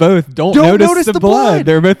mom both don't notice notice the the blood. blood.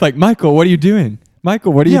 They're both like, Michael, what are you doing?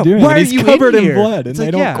 Michael, what are you doing? why And are he's you covered in here? blood, and It's they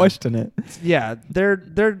like, don't yeah. question it. Yeah,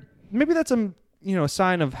 they're maybe that's a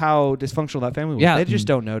sign of how dysfunctional that family was. Yeah. They just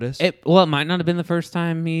don't notice. It might not have been the first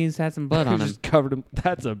time he's had some blood on him. just covered him.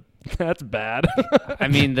 That's bad. I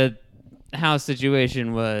mean, the house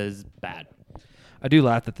situation was bad. I do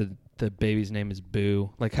laugh that the baby's name is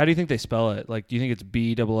Boo. Like, how do you think they spell it? Like, do you think it's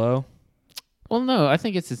B-O-O? Well, no, I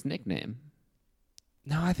think it's his nickname.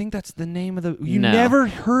 No, I think that's the name of the. You No. never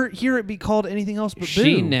hear it be called anything else but Boo.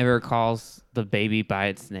 She never calls the baby by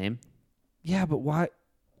its name. Yeah, but why?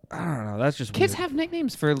 I don't know. That's just Kids weird. have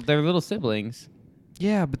nicknames for their little siblings.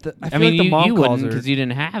 Yeah, but I feel I mean, like the mom you calls wouldn't her. because you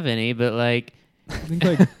didn't have any, but like, I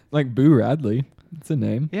think like Boo Radley. It's a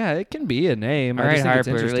name. Yeah, it can be a name. all I right, just think it's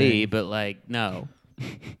Harper interesting. Lee, but like, no.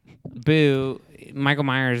 Boo, Michael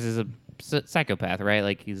Myers is a psychopath, right?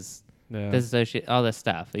 Like, he's Yeah. dissociate, all this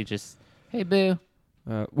stuff. He just, hey, Boo.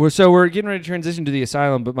 We're getting ready to transition to the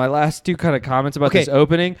asylum, but my last two kind of comments about Okay, this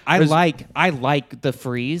opening. I was- like the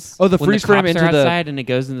freeze. Oh, the when freeze the frame cops into are the- outside and it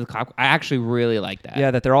goes into the cop. I actually really like that.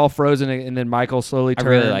 Yeah, that they're all frozen and then Michael slowly I turns.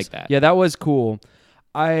 really like that. Yeah, that was cool.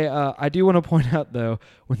 I do want to point out though,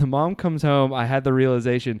 when the mom comes home, I had the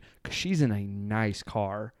realization because she's in a nice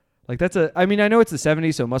car. Like that's I mean, I know it's the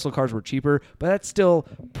 70s, so muscle cars were cheaper, but that's still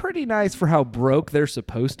pretty nice for how broke they're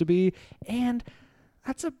supposed to be. And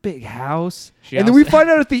that's a big house. She And then we also- find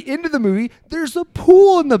out at the end of the movie, there's a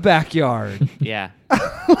pool in the backyard. Yeah.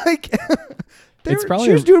 Like, It's probably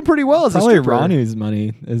she was doing pretty well as a Probably stripper. Ranu's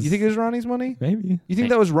money. Is, You think it was Ronnie's money? maybe? You think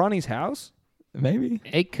that was Ronnie's house? Maybe.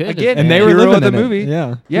 It could Again, have And been. they were Hero living of the in it. movie.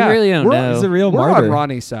 Yeah. Yeah, really don't we're, know. He's a real We're martyr. on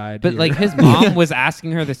Ronnie's side. But here. like his mom was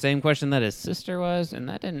asking her the same question that his sister was, and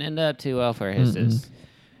that didn't end up too well for his. Mm-mm.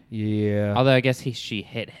 yeah. Although I guess she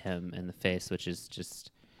hit him in the face, which is just,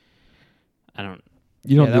 I don't.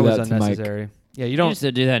 You don't yeah, do that was that to Mike. unnecessary. Yeah, you You don't. just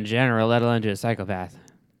don't do that in general, let alone to a psychopath.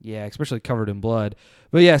 Yeah, especially covered in blood.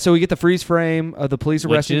 But yeah, so we get the freeze frame of the police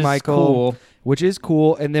Which arresting is Michael, cool. which is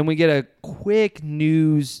cool, and then we get a quick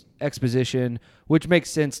news exposition, which makes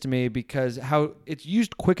sense to me because how it's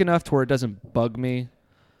used quick enough to where it doesn't bug me.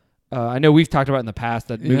 I know we've talked about in the past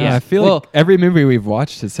that movies. Yeah, I feel Well- like every movie we've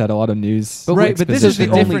watched has had a lot of news. But Right, but this is the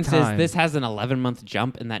the only difference time. is this has an 11-month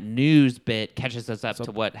jump, and that news bit catches us up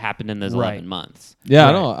to what happened in those Right. 11 months. Yeah,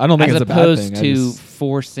 Right. I don't think As it's a bad opposed thing. to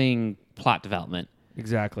forcing plot development.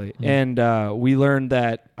 Exactly. Yeah. And we learned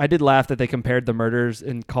that I did laugh that they compared the murders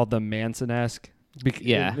and called them Manson-esque.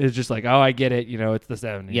 Yeah. It's just like, oh, I get it. You know, it's the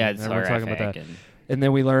 70s. Yeah, it's Everyone's horrific. talking about that. and- And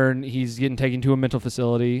then we learn he's getting taken to a mental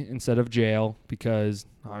facility instead of jail because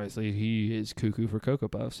obviously he is cuckoo for Cocoa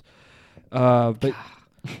Puffs. But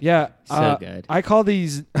yeah, So good. I call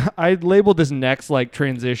these. I labeled this next like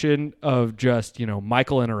transition of just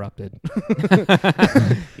Michael interrupted.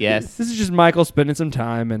 Yes. This is just Michael spending some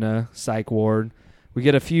time in a psych ward. We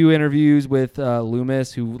get a few interviews with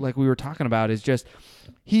Loomis, who, like we were talking about, is just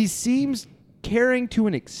he seems caring to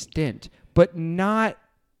an extent, but not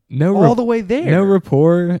all the way there. No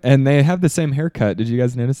rapport, and they have the same haircut. Did you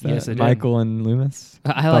guys notice that? Yes, I did. Michael and Loomis.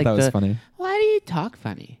 I thought like that was the- funny. Why do you talk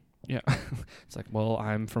funny? Yeah, it's like, well,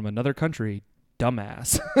 I'm from another country,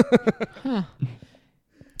 dumbass. Huh.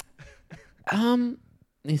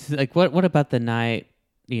 He's like, what about the night?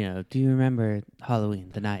 Do you remember Halloween,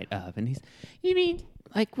 the night of? And you mean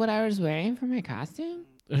like what I was wearing for my costume?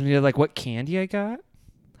 And you're like, what candy I got?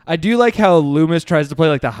 I do like how Loomis tries to play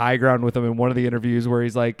like the high ground with him in one of the interviews where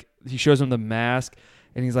he's like, he shows him the mask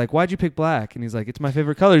and he's like, why'd you pick black? And he's like, it's my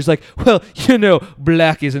favorite color. He's like, well,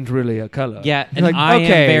 black isn't really a color. Yeah, You're and like, I am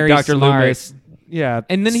okay, very Dr. smart. Loomis. Yeah.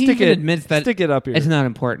 And then he stick even it- admits that stick it up here. it's not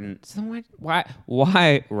important. So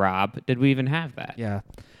why, Rob, did we even have that? Yeah.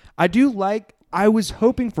 I was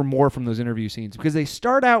hoping for more from those interview scenes because they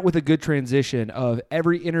start out with a good transition of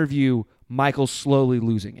every interview, Michael slowly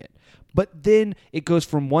losing it. But then it goes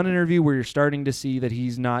from one interview where you're starting to see that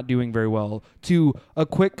he's not doing very well to a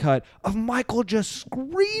quick cut of Michael just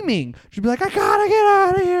screaming. She'd be like, I gotta get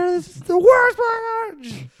out of here. This is the worst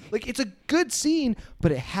part. Like, it's a good scene,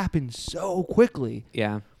 but it happens so quickly.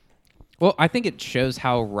 Yeah. Well, I think it shows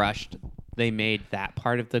how rushed they made that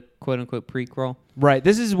part of the quote unquote prequel. Right.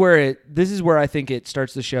 This is where I think it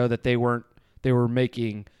starts to show that they were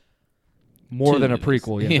making more Two than movies. a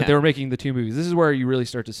prequel. Yeah. Yeah. But they were making the 2 movies. This is where you really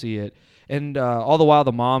start to see it. And all the while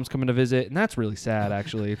the mom's coming to visit, and that's really sad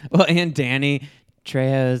actually. Well, and Danny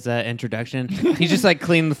Trejo's introduction, he's just like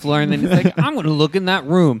cleaning the floor, and then he's like, "I'm gonna look in that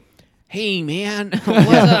room. Hey, man,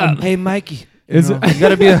 what's up?" Hey Mikey. Is You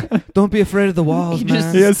gotta don't be afraid of the walls, He man.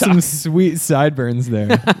 just- He has some sweet sideburns there.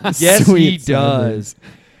 Yes, Sweet he does. sideburns.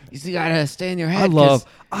 You just gotta stay in your I head.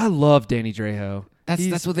 love Danny Trejo. 'cause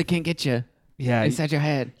He's- that's what they can't get you Yeah, inside your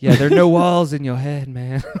head. yeah. There are no walls in your head,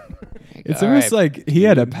 man. It's All almost right. like he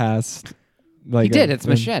had a past. Like He did. a- It's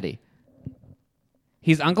Machete.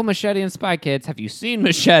 He's Uncle Machete in Spy Kids. Have you seen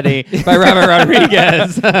Machete by Robert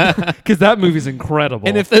Rodriguez? Because that movie's incredible.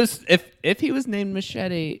 And if he was named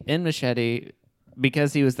Machete in Machete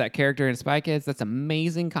because he was that character in Spy Kids, that's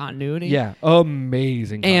amazing continuity. yeah,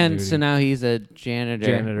 amazing. And continuity. so now he's a janitor.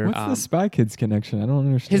 Janitor. What's the Spy Kids connection? I don't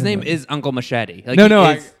understand. His name that. is Uncle Machete. Like, No, he no,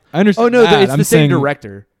 I is understand. Oh no, that. it's I'm the same saying-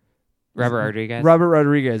 director, Robert Rodriguez. Robert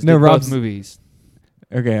Rodriguez. No, did both Rob's- movies.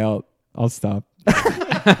 Okay, I'll stop.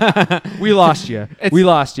 We lost you. It's- We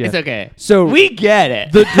lost you. It's okay. So We get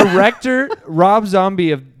it. the director, Rob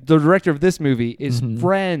Zombie, the director of this movie, is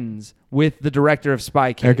friends with the director of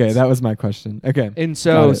Spy Kids. Okay, that was my question. Okay. And Got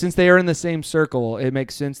so, it. since they are in the same circle, it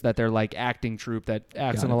makes sense that they're like acting troupe that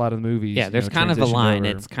acts Got in it. a lot of the movies. Yeah, you there's know, kind of a transitioned line.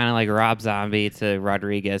 over. It's kind of like Rob Zombie to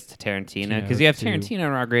Rodriguez to Tarantino because you have to- Tarantino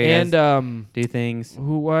and Rodriguez and do things.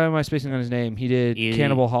 why am I spacing on his name? He did Eli-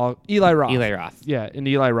 Cannibal Hall. Eli Roth. Eli Roth. Yeah, and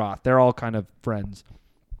Eli Roth. They're all kind of friends.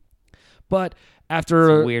 But It's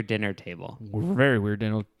after a weird dinner table. very weird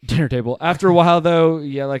dinner table. After a while, though,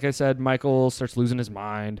 yeah, like I said, Michael starts losing his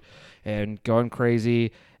mind and going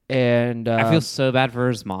crazy. And I feel so bad for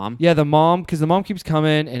his mom. yeah, the mom, because the mom keeps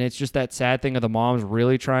coming, and it's just that sad thing of the mom's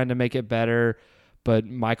really trying to make it better, but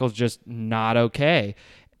Michael's just not okay.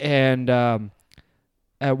 And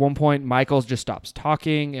at one point, Michael just stops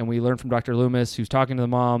talking, and we learn from Dr. Loomis, who's talking to the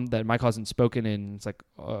mom, that Michael hasn't spoken in, it's like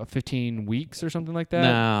 15 weeks or something like that.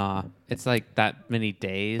 No, it's like that many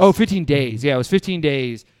days. Oh, 15 days. Yeah, it was 15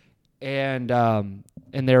 days. And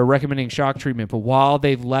they're recommending shock treatment. But while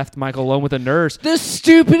they've left Michael alone with a nurse, the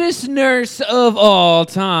stupidest nurse of all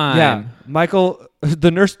time. yeah,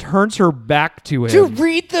 the nurse turns her back to him. To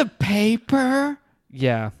read the paper.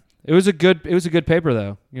 Yeah, it was a good paper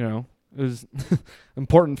though. You know, it was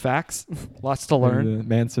important facts, lots to learn. The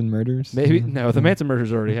Manson murders. Maybe no, the Manson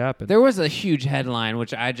murders already happened. There was a huge headline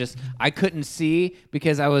which I couldn't see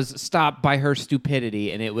because I was stopped by her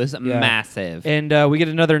stupidity, and it was massive. And we get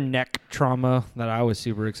another neck trauma that I was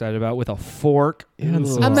super excited about with a fork. Yeah, and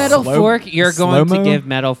Ugh. some A metal Slow- fork? You're going to slow-mo? give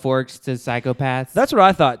metal forks to psychopaths? That's what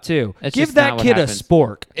I thought too. That's Give just that not what kid a happens.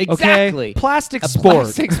 spork. Exactly. Okay? Plastic a spork.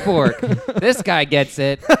 plastic spork. This guy gets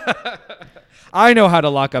it. I know how to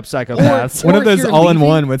lock up psychopaths. One Or of if those you're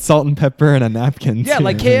all-in-one with salt and pepper and a napkin. Yeah, too.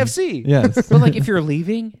 like KFC. Yes. But like if you're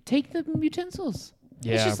leaving, take the utensils. It's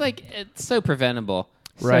Yeah. just like it's so preventable.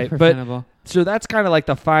 Right, So but- preventable. So that's kind of like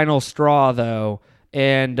the final straw, though.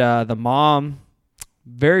 And the mom,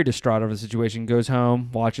 very distraught over the situation, goes home,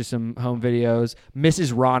 watches some home videos,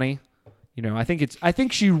 misses Ronnie. You know, I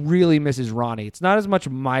think she really misses Ronnie. It's not as much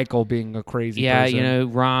Michael being a crazy Yeah, person. you know,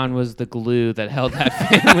 Ron was the glue that held that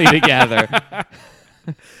family together.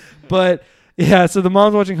 But yeah, so the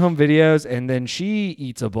mom's watching home videos, and then she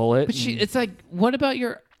eats a bullet. But and- it's like, what about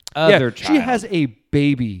your yeah, other child? she has a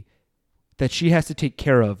baby that she has to take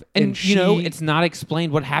care of, and you know, it's not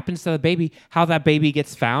explained what happens to the baby, how that baby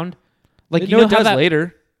gets found. Like, you no, know it how does that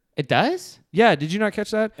later. It does? Yeah, did you not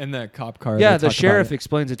catch that? And the cop car. Yeah, they the talk about sheriff it.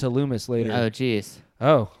 explains it to Loomis later. Oh, jeez.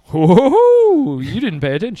 Oh, Whoa, you didn't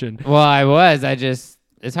pay attention, Well, I was.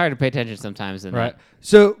 It's hard to pay attention sometimes. In right? that.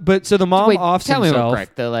 So the mom Wait, offs tell me himself. real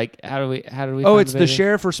quick though. Like, how do we? Oh, find it's the baby?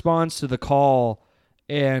 sheriff responds to the call,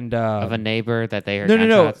 and of a neighbor that they heard.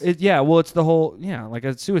 no. gunshots? Yeah, well, it's the whole like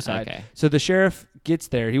a suicide. Okay. So the sheriff gets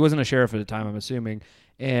there. He wasn't a sheriff at the time, I'm assuming,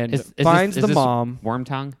 and Is finds this the mom. Worm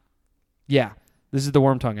tongue. Yeah, this is the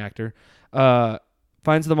worm tongue actor.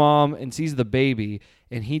 Finds the mom and sees the baby,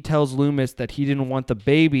 and he tells Loomis that he didn't want the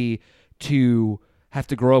baby to have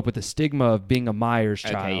to grow up with the stigma of being a Myers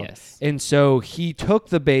Okay, child. yes. And so he took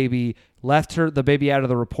the baby, left the baby out of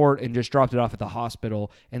the report, and just dropped it off at the hospital.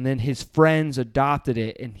 And then his friends adopted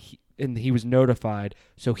it, and he was notified.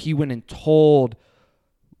 So he went and told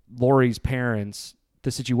Lori's parents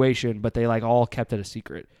the situation, but they like all kept it a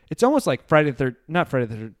secret. It's almost like not Friday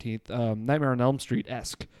the 13th, Nightmare on Elm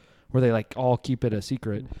Street-esque, where they like all keep it a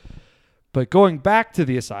secret. But going back to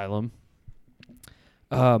the asylum,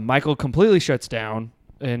 Michael completely shuts down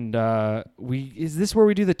And is this where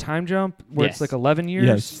we do the time jump where Yes. it's like 11 years?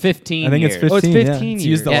 Yes. 15 I think years. it's 15. Oh, it's 15 It's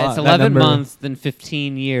used a years. Yeah, lot. it's That 11 number- months, then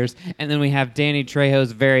 15 years. And then we have Danny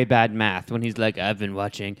Trejo's very bad math when he's like, I've been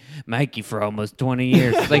watching Mikey for almost 20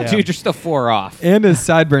 years. It's like, Yeah. dude, you're still 4 off. And his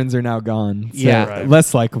sideburns are now gone. So Yeah. Right.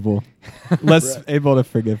 less likable. Less able to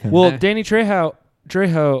forgive him. Well, Uh, Danny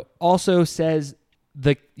Trejo also says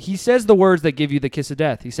he says the words that give you the kiss of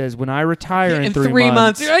death. He says, "When I retire in 3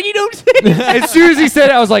 months." You're like, you don't say that. As soon as he said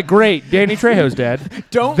it, I was like, "Great, Danny Trejo's dead."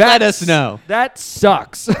 Don't let us know. That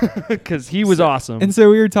sucks because he was awesome. And so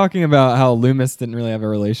we were talking about how Loomis didn't really have a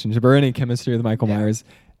relationship or any chemistry with Michael Myers.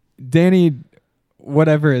 Danny,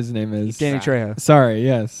 whatever his name is. Danny Trejo. Sorry,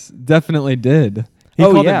 yes. Definitely did. He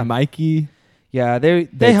Oh, called yeah. him Mikey. Yeah, they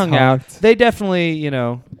They hung out. talked. They definitely,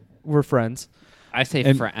 were friends. I say,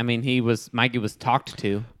 And- I mean, Mikey was talked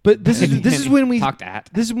to. But this is when we talked at.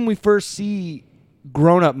 This is when we first see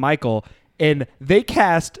grown-up Michael, and they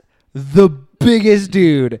cast the biggest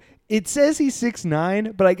dude. It says he's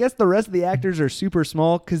 6'9", but I guess the rest of the actors are super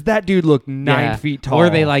small because that dude looked 9 feet tall. Or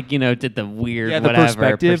they did the weird Yeah, the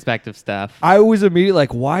whatever perspective. stuff. I was immediately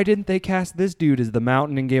like, why didn't they cast this dude as the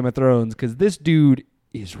Mountain in Game of Thrones? Because this dude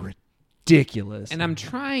is ridiculous. And I'm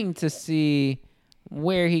trying to see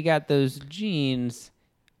where he got those genes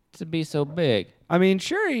to be so big. I mean,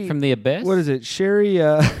 Sherry From the Abyss? What is it?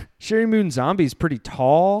 Sherry Moon Zombie's pretty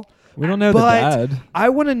tall. We don't know the But dad. I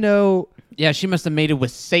want to know Yeah, she must have made it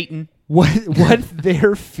with Satan. what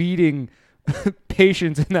they're feeding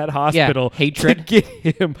patients in that hospital hatred. to get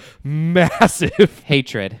him massive,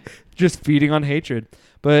 Hatred. just feeding on hatred.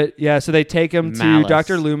 But yeah, so they take him Malice. to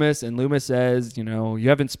Dr. Loomis, and Loomis says, you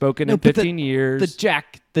haven't spoken in but 15 years.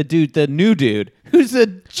 The new dude, who's a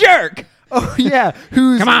jerk. Oh yeah,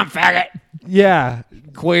 who's Come on, faggot. Yeah,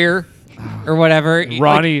 Queer or whatever.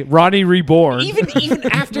 Ronnie Reborn. Like,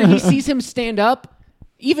 even after he sees him stand up,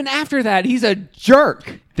 even after that, he's a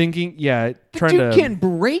jerk. thinking, The trying dude to. can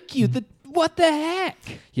break you. What the heck?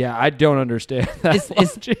 Yeah, I don't understand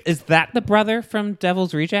that. Is that the brother from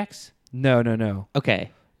Devil's Rejects? No.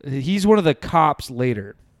 Okay. He's one of the cops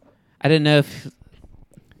later. I didn't know if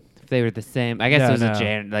they were the same. I guess No, it was no. a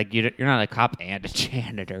janitor. Like you're not a cop and a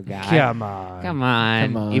janitor guy. Come on. Come on.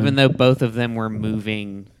 Come on. Even though both of them were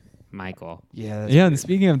moving Michael. Yeah. That's Yeah, and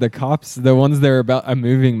speaking of the cops, the ones that were about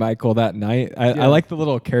moving Michael that night, I like the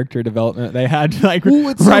little character development they had, like Ooh,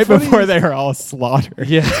 it's so right funny. before they were all slaughtered.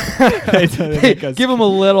 Yeah. They make us- Give him a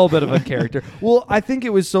little bit of a character. Well, I think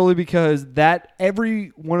it was solely because that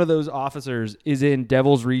every one of those officers is in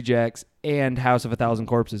Devil's Rejects and House of a Thousand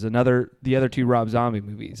Corpses, the other two Rob Zombie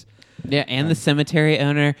movies. Yeah, and the cemetery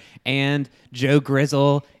owner and Joe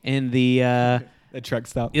Grizzle in the truck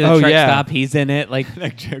stop. truck yeah. stop. He's in it. Like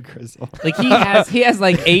Joe Grizzle. he has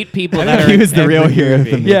like 8 people I that think are he was in the real every hero of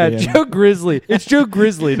movie. the movie. Yeah, Yeah. Joe Grizzly. It's Joe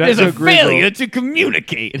Grizzly, not There's Joe a Grizzle. failure to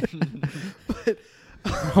communicate.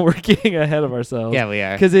 We're getting ahead of ourselves. Yeah, we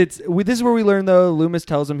are. Because this is where we learn, though, Loomis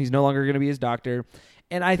tells him he's no longer going to be his doctor.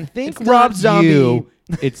 And I think It's Rob not Zombie... you,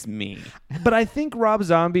 it's me. But I think Rob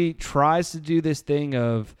Zombie tries to do this thing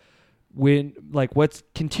of when, like, what's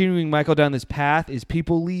continuing Michael down this path is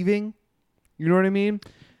people leaving. You know what I mean?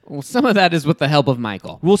 Well, some of that is with the help of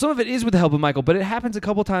Michael. Well, some of it is with the help of Michael, but it happens a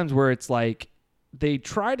couple times where it's like they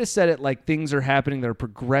try to set it like things are happening that are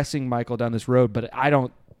progressing Michael down this road, but I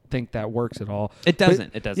don't think that works at all. It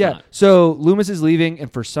doesn't. But- It does yeah. not. So Loomis is leaving,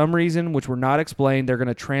 and for some reason, which we're not explained, they're going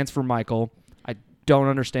to transfer Michael. I don't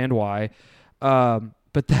understand why.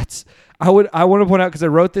 But that's I want to point out, because I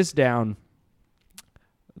wrote this down,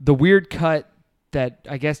 the weird cut that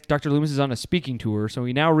I guess Dr. Loomis is on a speaking tour, so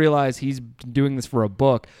we now realize he's doing this for a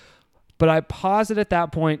book. But I paused it at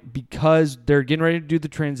that point because they're getting ready to do the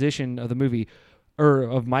transition of the movie, or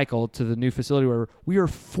of Michael, to the new facility where we are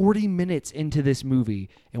 40 minutes into this movie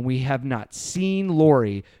and we have not seen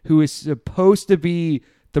Laurie, who is supposed to be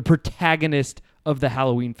the protagonist of the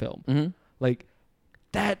Halloween film. Mm-hmm. Like,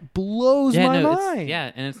 that blows my mind.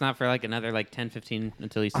 And it's not for like another like 10, 15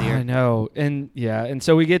 until you see I her. know. And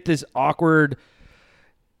so we get this awkward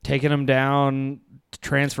taking him down,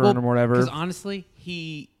 transferring him or whatever. Because honestly,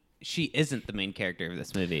 she isn't the main character of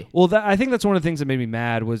this movie. Well, I think that's one of the things that made me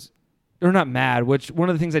mad was, or not mad, which one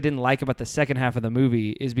of the things I didn't like about the second half of the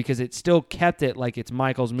movie is because it still kept it like it's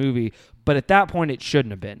Michael's movie, but at that point it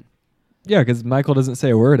shouldn't have been. Yeah, because Michael doesn't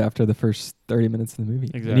say a word after the first 30 minutes of the movie.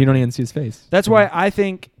 Exactly. And you don't even see his face. That's why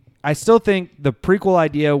I still think the prequel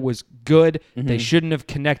idea was good. Mm-hmm. They shouldn't have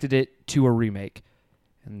connected it to a remake.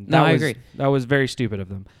 And No, I was, agree. That was very stupid of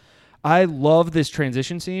them. I love this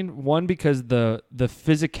transition scene. One, because the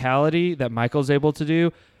physicality that Michael's able to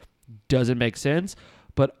do doesn't make sense.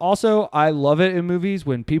 But also, I love it in movies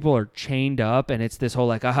when people are chained up and it's this whole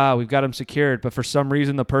like, aha, we've got them secured. But for some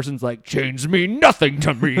reason, the person's like, chains mean nothing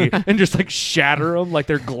to me. And just like shatter them like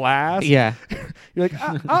they're glass. Yeah. You're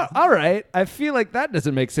like, all right. I feel like that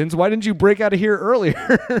doesn't make sense. Why didn't you break out of here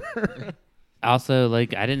earlier? Also,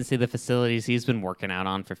 like, I didn't see the facilities he's been working out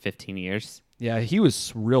on for 15 years. Yeah, he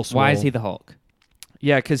was real swole. Why is he the Hulk?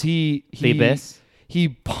 Yeah, because The Abyss? He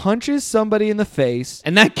punches somebody in the face.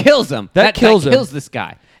 And that kills him. That kills him. kills this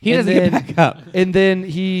guy. He And doesn't then- get back up. And then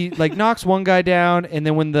he like knocks one guy down, and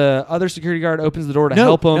then when the other security guard opens the door to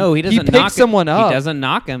help him, No, he doesn't picks knock someone him. up. He doesn't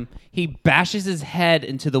knock him. He bashes his head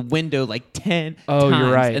into the window like 10 Oh, times.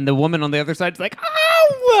 you're right. And the woman on the other side's like,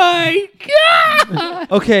 oh my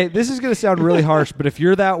God. Okay, this is going to sound really harsh, but if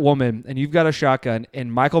you're that woman and you've got a shotgun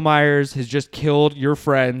and Michael Myers has just killed your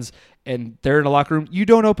friends and they're in a locker room, you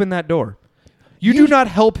don't open that door. You do not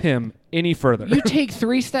help him any further. You take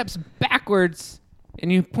 3 steps backwards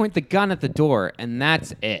and you point the gun at the door, and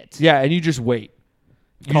that's it. Yeah, and you just wait.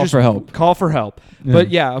 You Call just for help. Call for help. Yeah. But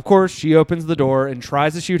yeah, of course, she opens the door and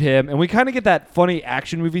tries to shoot him, and we kind of get that funny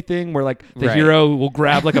action movie thing where like the Right. hero will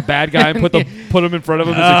grab like a bad guy and put him in front of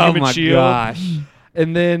him as a Oh human my shield. gosh.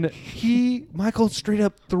 And then Michael straight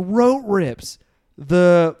up throat rips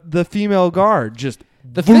the female guard. Just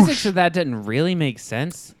The whoosh. physics of that didn't really make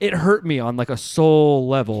sense. It hurt me on like a soul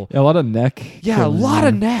level. Yeah, a lot of neck. Yeah, a kills, lot yeah.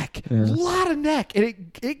 of neck. Yeah. A lot of neck.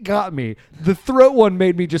 And it got me. The throat one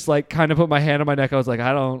made me just like kind of put my hand on my neck. I was like,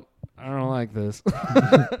 I don't like this.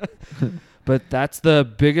 But that's the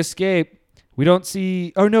big escape. We don't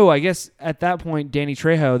see. Oh no, I guess at that point, Danny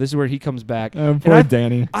Trejo. This is where he comes back. And Poor I-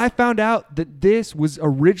 Danny. I found out that this was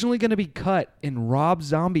originally going to be cut, and Rob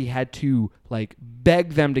Zombie had to like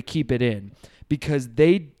beg them to keep it in because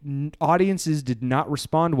audiences did not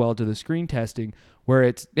respond well to the screen testing. Where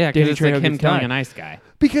it's Yeah, Danny because it's like Trejo him gets killing died. a nice guy.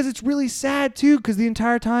 Because it's really sad too. Because the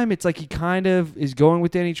entire time it's like he kind of is going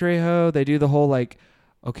with Danny Trejo. They do the whole like,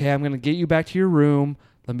 okay, I'm gonna get you back to your room.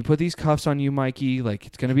 Let me put these cuffs on you, Mikey. Like,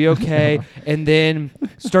 it's going to be okay. And then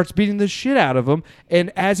starts beating the shit out of him.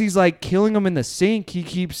 And as he's, like, killing him in the sink, he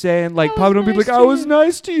keeps saying, like, popping up, like, I was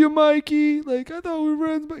nice to you, Mikey. Like, I thought we were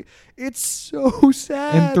friends. But it's so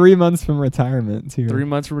sad. And 3 months from retirement, too. 3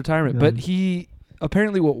 months from retirement. Yeah. But he,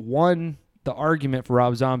 apparently what won the argument for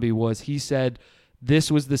Rob Zombie was he said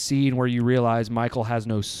this was the scene where you realize Michael has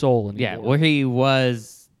no soul anymore. Yeah, where he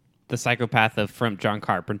was the psychopath from John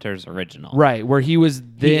Carpenter's original. Right, where he was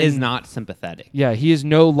then. He is not sympathetic. Yeah, he is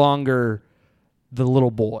no longer the little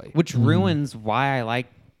boy. Which ruins why I like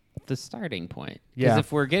the starting point. Because Yeah.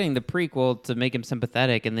 if we're getting the prequel to make him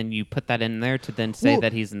sympathetic and then you put that in there to then say Well,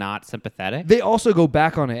 that he's not sympathetic. They also go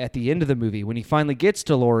back on it at the end of the movie when he finally gets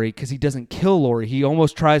to Laurie because he doesn't kill Laurie. He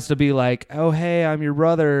almost tries to be like, oh, hey, I'm your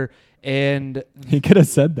brother. And He could have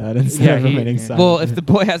said that instead Yeah, of he- remaining yeah. silent. Well, if the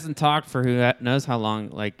boy hasn't talked for who knows how long,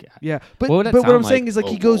 like, yeah, but What would it what I'm sound saying like?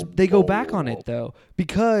 is like they go back on it though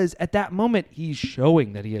because at that moment he's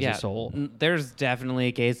showing that he has yeah, a soul. there's definitely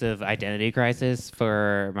a case of identity crisis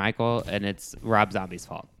for Michael, and it's Rob Zombie's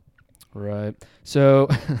fault. Right. So,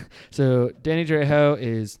 so Danny Trejo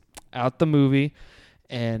is out the movie,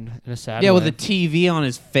 and in a sad Yeah, way, with a TV on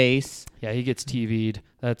his face. yeah, he gets TV'd.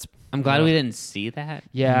 That's I'm glad we didn't see that.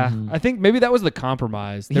 yeah. Mhm. I think maybe that was the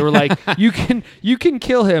compromise. They were like, you can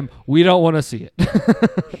kill him. We don't want to see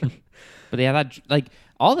it. But yeah, that like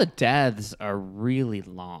all the deaths are really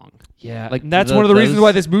long Yeah, Like, like that's one of the reasons those-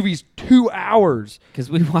 why this movie's 2 hours. because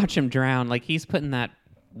we watch him drown. Like he's putting that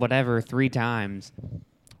whatever 3 times.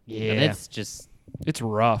 Yeah, And it's just it's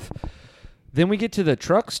rough. Then we get to the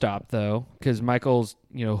truck stop though, because Michael's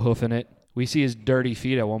hoofing it. We see his dirty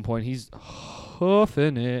feet at one point. He's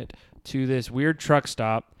hoofing it to this weird truck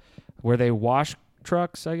stop where they wash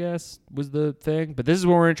trucks, I guess, was the thing. But this is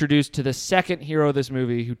when we're introduced to the second hero of this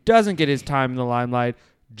movie who doesn't get his time in the limelight,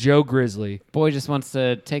 Joe Grizzly. boy just wants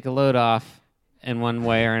to take a load off in one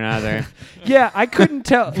way or another. Yeah, I couldn't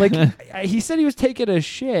tell. Like, he said he was taking a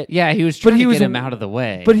shit. Yeah, he was But trying he to was get him in- out of the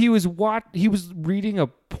way. But he was reading a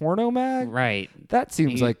porno mag. right. That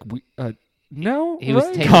seems He- like no. He was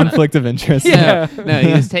right? taking- conflict of interest. Yeah. No,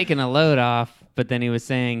 he was taking a load off, but then he was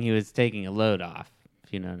saying he was taking a load off,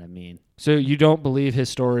 if you know what I mean. So you don't believe his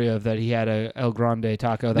story of that he had a El Grande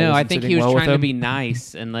taco? That No, I wasn't think sitting he was well with trying to him? be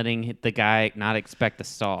nice and letting the guy not expect a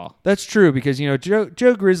stall. That's true because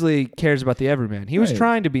Joe Grizzly cares about the everyman. He was Right.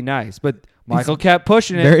 trying to be nice, but Michael kept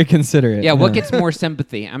pushing it. Very considerate. Yeah, what gets more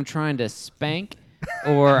sympathy? I'm trying to spank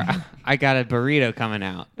or I got a burrito coming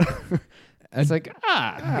out. It's like,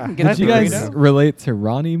 I can get Did a you guys burrito. relate to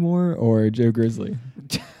Ronnie more or Joe Grizzly?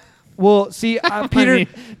 Well, see, Peter. I mean,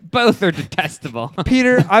 both are detestable.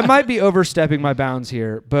 Peter, I might be overstepping my bounds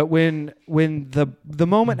here, but when the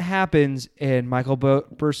moment happens and Michael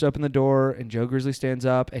bursts open the door and Joe Grizzly stands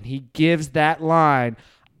up and he gives that line,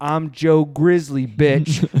 "I'm Joe Grizzly,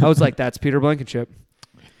 bitch," I was like, "That's Peter Blankenship."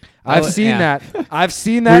 I've seen that. I've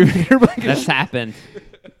seen that. Peter Blankenship. That's happened.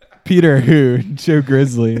 Peter who? Joe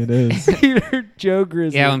Grizzly, it is. Peter Joe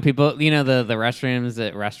Grizzly. Yeah, when people, the restrooms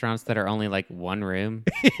at restaurants that are only like one room,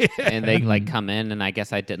 and they like come in, and I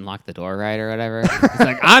guess I didn't lock the door right or whatever. It's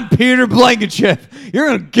like, I'm Peter Blankenship. You're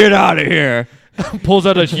gonna get out of here. Pulls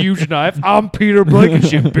out a huge knife. "I'm Peter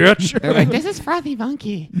Blankenship, bitch." They're like, this is Frothy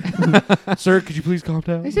Monkey. "Sir, could you please calm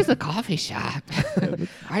down?" This is a coffee shop.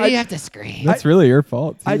 Why do you have to scream? That's really your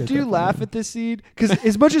fault. too, I at do that laugh point. at this scene because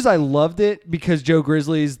as much as I loved it because Joe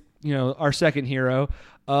Grizzly's, our second hero,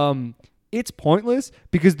 it's pointless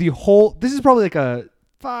because this is probably like a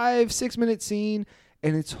 5-6 minute scene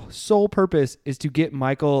and its sole purpose is to get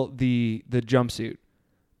Michael the jumpsuit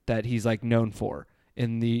that he's like known for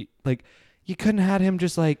in the like. You couldn't have had him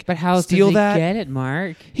just like But how steal does he that. get it,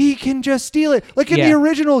 Mark? He can just steal it. Like in the Yeah.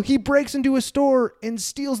 original, he breaks into a store and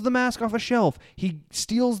steals the mask off a shelf. He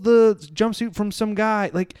steals the jumpsuit from some guy.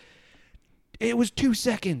 Like, it was 2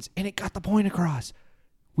 seconds and it got the point across.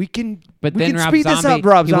 We can Rob speed this Zombie, up,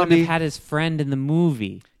 Rob he wouldn't Zombie. have had his friend in the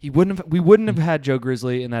movie. We wouldn't have had Joe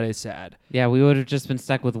Grizzly, and that is sad. Yeah, we would have just been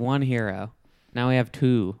stuck with one hero. Now we have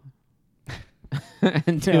two.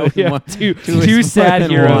 And two, Now is we have one- two is sad more than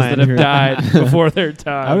heroes one. that have died before their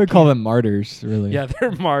time. I would call them martyrs, really. Yeah,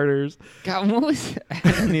 they're martyrs. God, what was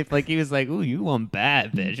like? He was like, "Ooh, you one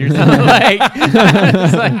bad bitch," or something like.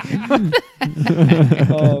 It's like,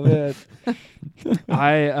 Oh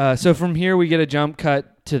man. So from here we get a jump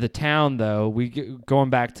cut to the town though. Going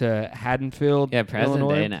back to Haddonfield, Yeah, present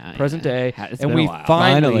Illinois. day now, Present yeah. day, It's and been we a while.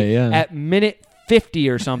 Finally, yeah. at minute 50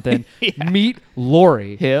 or something Yeah. meet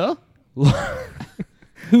Lori. Hill.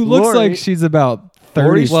 Who looks Lori- like she's about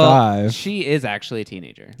Lori's- 35. Well, she is actually a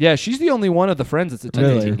teenager. Yeah, she's the only one of the friends that's a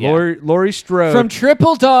teenager. Really? Yeah. Lori Strode. From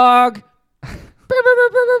Triple Dog.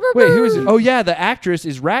 Wait, who is it? Oh yeah, the actress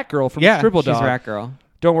is Rat Girl from Triple Dog. She's Rat Girl.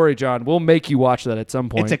 Don't worry, John. We'll make you watch that at some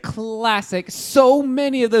point. It's a classic. So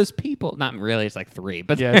many of those people. Not really. It's like 3,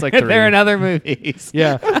 but Yeah, it's like 3. they're in other movies.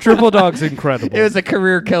 Yeah, Triple Dog's incredible. It was a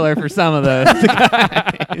career killer for some of those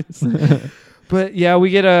guys. But yeah,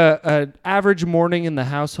 we get an average morning in the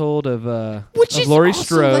household of Which of is Laurie also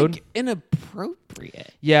Strode. like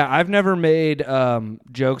inappropriate. Yeah, I've never made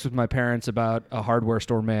jokes with my parents about a hardware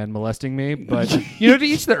store man molesting me, but to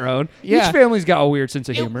each their own. Yeah. Each family's got a weird sense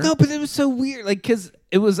of humor. No, but it was so weird. Like, because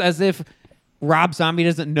it was as if Rob Zombie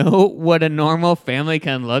doesn't know what a normal family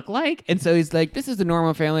can look like. And so he's like, this is a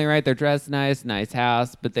normal family, right? They're dressed nice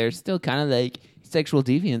house, but they're still kind of like sexual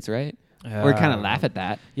deviants, right? We're kind of laugh at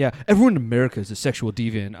that. Yeah, everyone in America is a sexual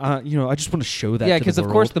deviant. I just want to show that. Yeah, because of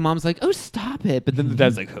course the mom's like, "Oh, stop it!" But then the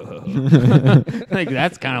dad's like, "Like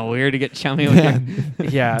that's kind of weird to get chummy with." Your...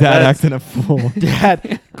 yeah, Dad that's- acting a fool.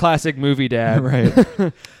 dad, classic movie dad.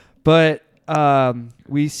 Right. But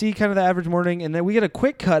we see kind of the average morning, and then we get a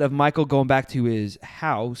quick cut of Michael going back to his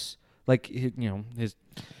house, like his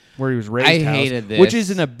where he was raised. I house, hated this. which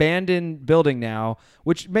is an abandoned building now,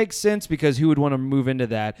 which makes sense because who would want to move into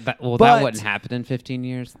that? That But- wouldn't happen in 15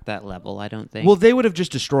 years. That level, I don't think. Well, they would have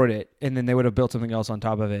just destroyed it, and then they would have built something else on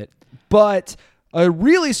top of it. But a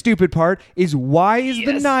really stupid part is why is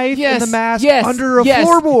the knife and the mask under a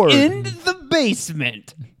floorboard? in the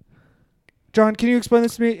basement. John, can you explain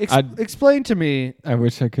this to me? Explain to me I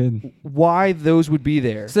wish I could. why those would be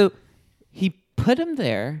there. So he put him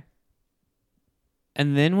there,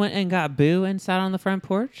 and then went and got Boo and sat on the front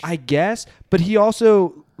porch. I guess, but he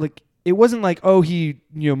also it wasn't like he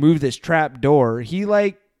moved this trap door. He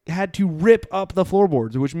had to rip up the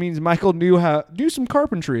floorboards, which means Michael knew some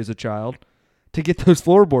carpentry as a child to get those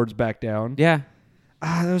floorboards back down. Yeah,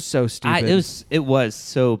 That was so stupid. it was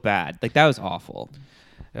so bad. Like that was awful.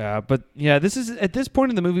 Yeah, but yeah, this is at this point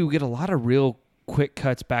in the movie we get a lot of real quick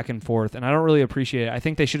cuts back and forth, and I don't really appreciate it. I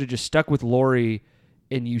think they should have just stuck with Lori,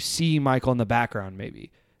 and you see Michael in the background, maybe.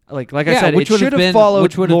 Like I said, it should have followed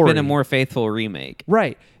which would have Lori. been a more faithful remake.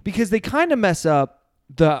 Right, because they kind of mess up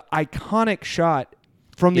the iconic shot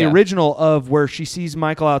from the Yeah. original of where she sees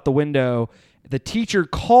Michael out the window. The teacher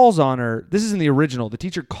calls on her. This is in the original. The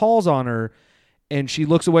teacher calls on her, and she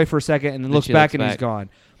looks away for a second, and then looks she back, looks and he's back. gone.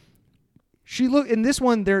 In this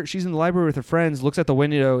one, she's in the library with her friends, looks at the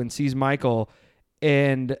window and sees Michael,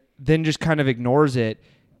 and then just kind of ignores it.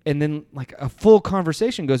 And then like a full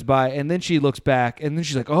conversation goes by, and then she looks back, and then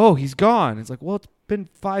she's like, "Oh, he's gone." It's like, well, it's been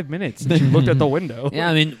 5 minutes since you looked at the window. Yeah,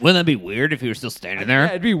 I mean, wouldn't that be weird if he were still standing there? Yeah,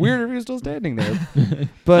 it'd be weird if he was still standing there.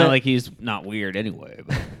 But Not like he's not weird anyway.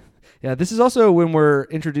 But. yeah, this is also when we're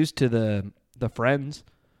introduced to the friends,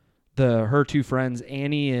 her two friends,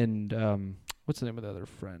 Annie and what's the name of the other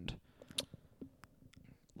friend?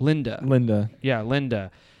 Linda. Yeah, Linda.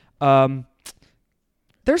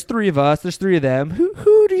 There's three of us. There's three of them.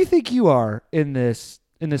 Who do you think you are in this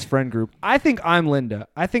friend group? I think I'm Linda.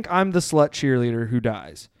 I think I'm the slut cheerleader who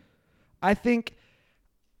dies. I think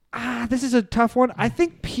this is a tough one. I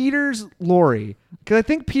think Peter's Lori, because I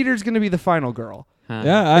think Peter's going to be the final girl. Huh.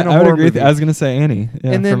 Yeah, in a I would horror agree. movie. I was gonna say Annie.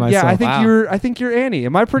 Yeah, And then for myself. I think Wow. I think you're Annie.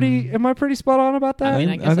 Am I pretty spot on about that? I mean,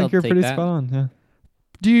 I guess I think I'll you're take pretty that. spot on. Yeah.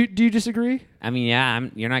 do you disagree? I mean, yeah,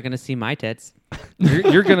 you're not going to see my tits.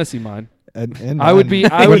 You're going to see mine. And I would be-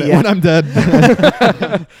 I when, would- when I'm dead.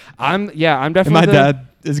 I'm and definitely my the- dad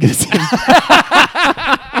is gonna see.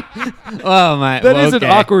 Oh, my. That is an okay.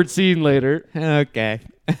 awkward scene later. Okay.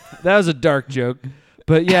 That was a dark joke.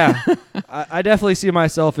 But yeah, I definitely see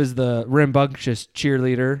myself as the rambunctious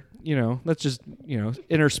cheerleader. That's just,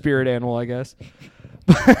 inner spirit animal, I guess.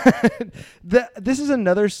 But this is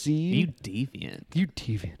another scene. You deviant. You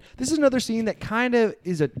deviant. This is another scene that kind of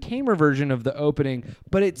is a tamer version of the opening,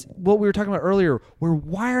 but it's what we were talking about earlier, where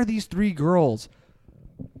why are these three girls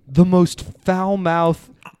the most foul-mouthed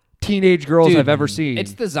teenage girls Dude, I've ever seen?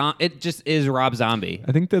 It's it just is Rob Zombie.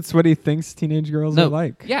 I think that's what he thinks teenage girls are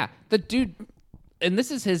like. Yeah, the dude, and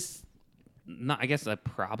this is his, not I guess a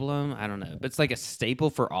problem. I don't know, but it's like a staple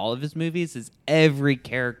for all of his movies. Is every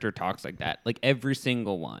character talks like that, like every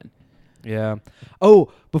single one. Yeah.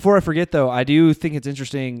 Oh, before I forget, though, I do think it's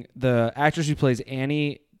interesting. The actress who plays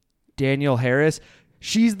Annie, Danielle Harris,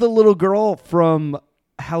 she's the little girl from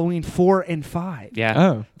Halloween 4 and 5. Yeah,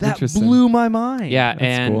 Oh, That interesting. blew my mind. yeah,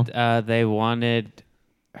 That's and they wanted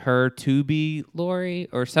her to be Lori,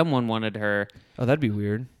 or someone wanted her. Oh, that'd be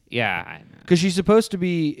weird. Yeah, I know. Because she's supposed to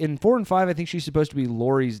be, in 4 and 5, I think she's supposed to be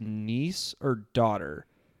Lori's niece or daughter.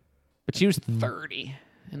 But she was 30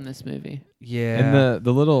 in this movie. Yeah. And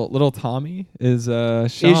the little Tommy is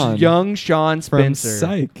Sean is young Sean from Spencer.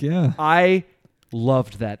 Psych. Yeah. I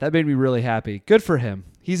loved that. That made me really happy. Good for him.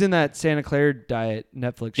 He's in that Santa Clara Diet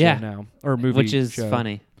Netflix show Yeah. now, or movie, Which is show.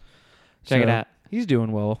 funny. Check it So, out. He's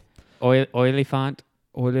doing well. Oily font.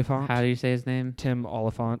 Oliphant. How do you say his name? Tim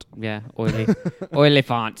Oliphant. Yeah, oily. Oily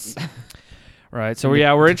fonts. Right. So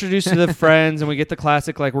we're introduced to the friends, and we get the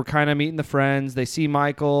classic, like, we're kind of meeting the friends. They see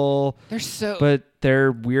Michael, They're so. but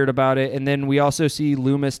they're weird about it. And then we also see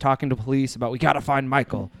Loomis talking to police about, we got to find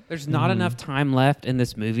Michael. There's not enough time left in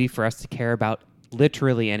this movie for us to care about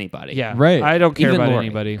literally anybody. Yeah. Right. I don't care Even about Lori.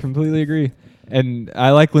 anybody. Completely agree. And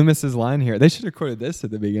I like Loomis's line here. They should have quoted this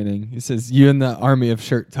at the beginning. He says, "You and the army of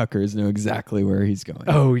shirt tuckers know exactly where he's going."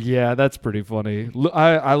 Oh, yeah. That's pretty funny.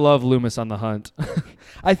 I love Loomis on the hunt.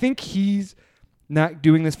 I think he's not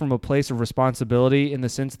doing this from a place of responsibility in the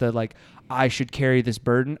sense that, like, I should carry this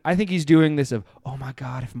burden. I think he's doing this of, oh my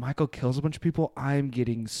God, if Michael kills a bunch of people, I'm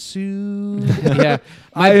getting sued. Yeah.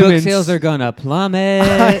 I My am book in sales are gonna plummet.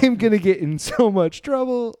 I'm going to get in so much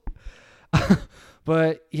trouble.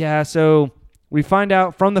 But yeah, so we find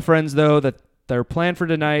out from the friends, though, that their plan for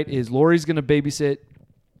tonight is Lori's going to babysit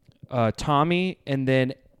Tommy, and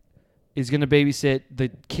then is going to babysit the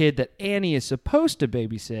kid that Annie is supposed to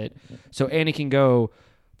babysit, so Annie can go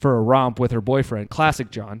for a romp with her boyfriend. Classic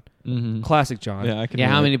John. Mm-hmm. Classic John. Yeah, I can. Yeah,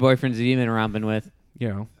 how relate. many boyfriends have you been romping with? You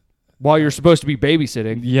know, while you're supposed to be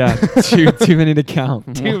babysitting. Yeah, too many to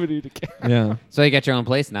count. Too many to count. Yeah. So you got your own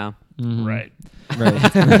place now. Mhm. Right.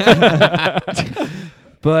 Right.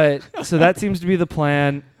 But so that seems to be the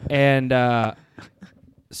plan. And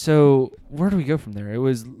so where do we go from there? It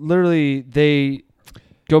was literally they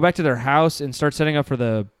go back to their house and start setting up for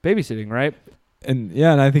the babysitting, right? And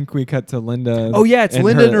yeah, and I think we cut to Linda. Oh yeah, it's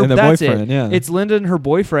Linda and her the that's boyfriend. it. Yeah. It's Linda and her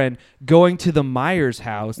boyfriend going to the Myers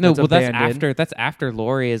house. No, That's well, that's abandoned. after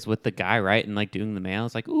Lori is with the guy, right, and like doing the mail.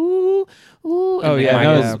 It's like ooh, ooh. Oh, and yeah, then that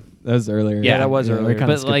yeah. was that was earlier. Yeah, that was We earlier. kind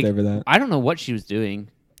But, of skipped like, over that. I don't know what she was doing.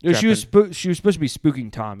 No, she was dropping- she was supposed to be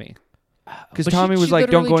spooking Tommy. Because But Tommy she was like,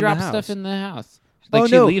 "Don't literally go in the drops house." stuff in the house. Like Oh,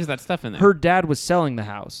 she no. leaves that stuff in there. Her dad was selling the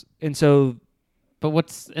house, and so But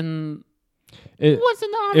what's in? It, What's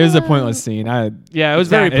in the? it was a pointless scene. yeah, it was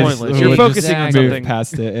very Exactly. pointless. It's- You're we'll focusing just on move something.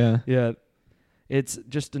 past it. Yeah. Yeah. It's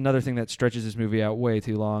just another thing that stretches this movie out way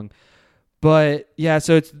too long. But yeah,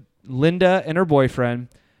 so it's Linda and her boyfriend,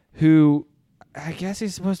 who I guess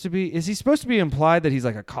he's supposed to be. Is he supposed to be implied that he's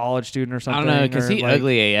like a college student or I something? don't know because or he like-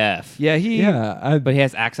 ugly AF. Yeah, Yeah. But he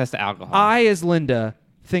has access to alcohol. I, as Linda,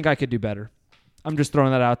 think I could do better. I'm just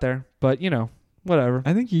throwing that out there, but whatever.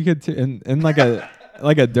 I think you could too, in like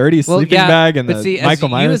a dirty sleeping bag and but the see, Michael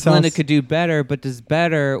you Myers as Linda house. could do better, but does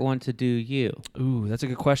better want to do you? Ooh, that's a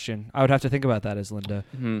good question. I would have to think about that as Linda.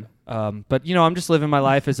 Mm-hmm. But I'm just living my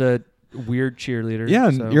life as a weird cheerleader. Yeah,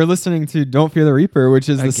 and so. you're listening to "Don't Fear the Reaper," which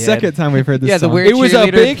is Again. the second time we've heard this Yeah, the song. weird It was a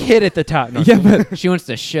cheerleader. big hit at the top. No, Yeah, but She wants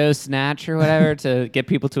to show snatch or whatever to get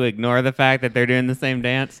people to ignore the fact that they're doing the same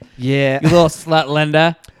dance. yeah. You little slut,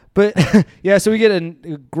 Linda. But yeah, so we get a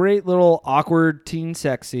great little awkward teen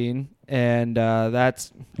sex scene, and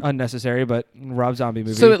that's unnecessary. But Rob Zombie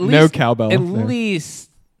movie. So at least, no cowbell. At there. least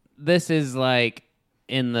this is like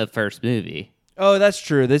in the first movie. oh, that's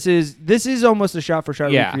true. This is almost a shot for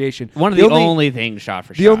shot recreation. One of the only things shot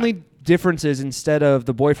for shot. The only difference is instead of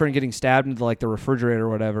the boyfriend getting stabbed into like the refrigerator or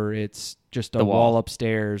whatever, it's just a The wall wall.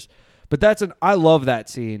 upstairs. But I love that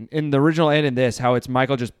scene in the original and in this, how it's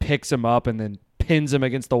Michael just picks him up and then pins him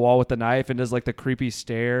against the wall with the knife and does like the creepy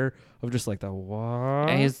stare of just like the what?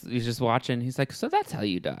 And he's just watching. He's like, so that's how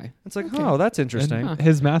you die. It's like, Okay. oh, that's interesting. And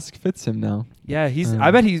his mask fits him now. Yeah, I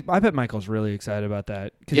bet Michael's really excited about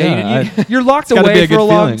that. 'Cause Yeah, you're locked it's gotta be away a for a good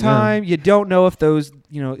long feeling, yeah. time. You don't know if those,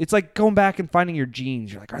 it's like going back and finding your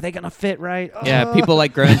jeans. You're like, are they gonna fit right? Yeah, Ugh. people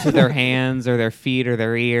like grow into their hands or their feet or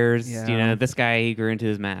their ears. Yeah. This guy, he grew into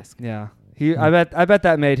his mask. Yeah, I bet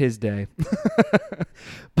that made his day.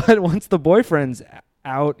 But once the boyfriend's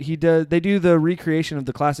out, they do the recreation of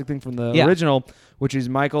the classic thing from the original, which is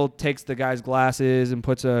Michael takes the guy's glasses and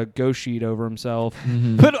puts a ghost sheet over himself.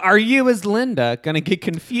 But are you as Linda gonna get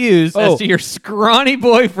confused Oh. as to your scrawny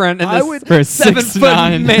boyfriend and I this would- For a 7-foot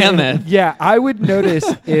 6'9" mammoth? Yeah, I would notice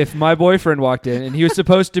if my boyfriend walked in and he was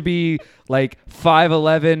supposed to be like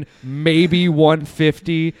 5'11", maybe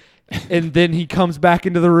 150, and then he comes back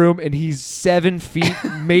into the room and he's 7 feet,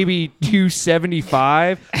 maybe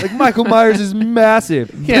 275. Like Michael Myers is massive.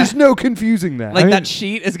 Yeah. There's no confusing that. Like that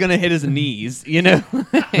sheet is gonna hit his knees, Like,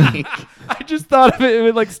 I just thought of it. It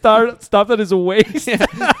would like stopped at his waist.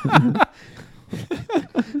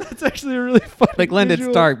 That's actually a really funny. like Linda, it's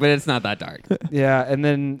visual. dark, but it's not that dark. Yeah, and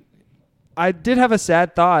then I did have a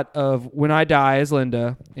sad thought of when I die as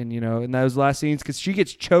Linda, and in those last scenes, because she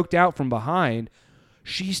gets choked out from behind.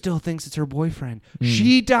 She still thinks it's her boyfriend.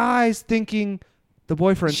 She dies thinking the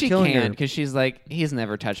boyfriend's She killing can her. because she's like, he's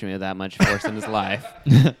never touched me with that much force in his life.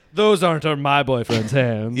 Those aren't my boyfriend's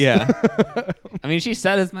hands. Yeah, I mean, she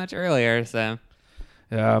said as much earlier. So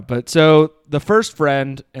Yeah, but so the first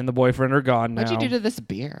friend and the boyfriend are gone now. what'd you do to this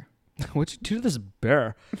beer? What'd you do to this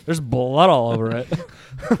bear? There's blood all over it.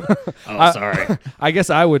 Oh, sorry. I guess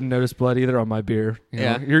I wouldn't notice blood either on my beer.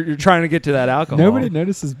 Yeah. You're trying to get to that alcohol. Nobody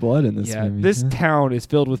notices blood in this Yeah, movie. this town is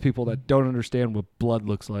filled with people that don't understand what blood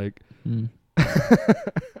looks like. Mm.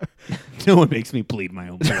 No one makes me bleed my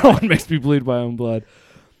own blood. No one makes me bleed my own blood.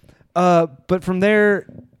 But from there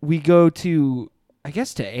we go to, I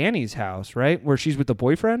guess, to Annie's house, right, where she's with the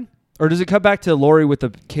boyfriend. Or does it cut back to Lori with the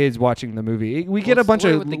kids watching the movie? We get a bunch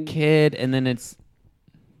of with the kid, and then it's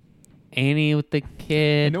Annie with the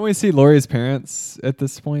kid. Don't we see Laurie's parents at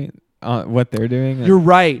this point? What they're doing? You're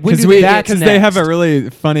right. Because they have a really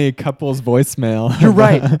funny couple's voicemail. You're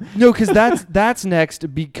right. No, because that's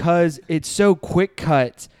next because it's so quick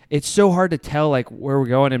cut. It's so hard to tell like where we're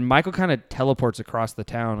going. And Michael kind of teleports across the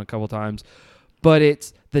town a couple times, but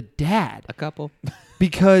it's the dad A couple.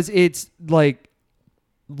 because it's like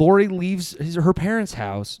Lori leaves her parents'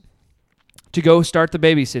 house to go start the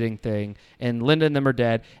babysitting thing, and Linda and them are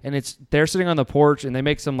dead, and they're sitting on the porch, and they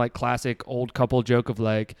make some like classic old couple joke of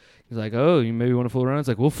like, he's like, oh, you maybe want to fool around? It's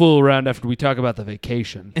like, we'll fool around after we talk about the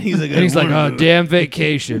vacation. And he's like, Oh, damn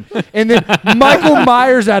vacation. And then Michael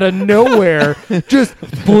Myers out of nowhere, just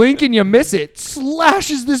blink and you miss it,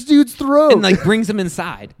 slashes this dude's throat. and like brings him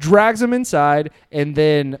inside. Drags him inside, and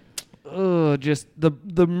then just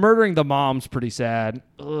the murdering the mom's pretty sad.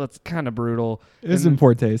 It's kind of brutal. It is And in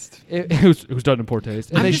poor taste. it was done in poor taste.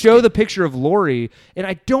 And I'm they just show the picture of Lori, and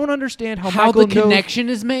I don't understand how Michael the knows- connection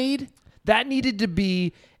is made. That needed to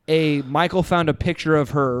be Michael found a picture of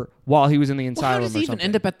her while he was in the Well, asylum how does or he even something.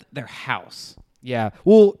 end up at their house? Yeah.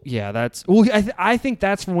 Well, yeah, that's... Well, I think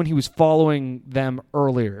that's from when he was following them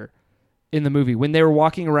earlier in the movie. When they were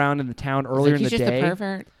walking around in the town earlier in he's the just day. a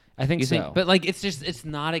pervert. I think You so. think? But like, it's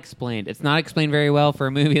not explained. It's not explained very well for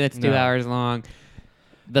a movie that's 2 No. hours long.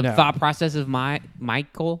 The No. thought process of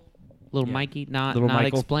Michael, little Yeah. Mikey, not Little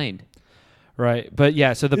Michael. explained. Right. But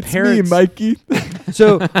yeah, so the It's parents... me, Mikey.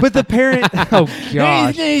 So, but the parent... Oh,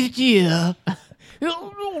 gosh. Yeah.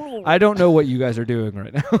 I don't know what you guys are doing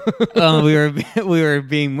right now. We were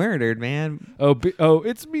being murdered, man.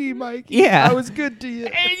 It's me, Mike. Yeah. I was good to you.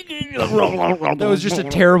 That was just a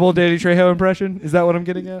terrible Danny Trejo impression. Is that what I'm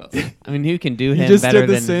getting at? I mean, who can do You him just better did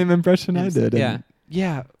the than same impression I did. Yeah, and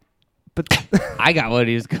Yeah, but I got what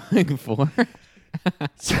he was going for.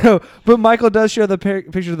 but Michael does show the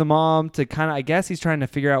picture of the mom to kind of, I guess he's trying to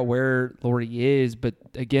figure out where Lori is, but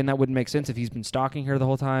again, that wouldn't make sense if he's been stalking her the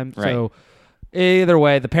whole time. Right. So either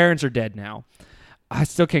way, the parents are dead now. I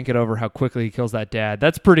still can't get over how quickly he kills that dad.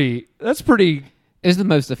 That's pretty. It was the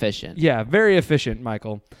most efficient. Yeah, very efficient,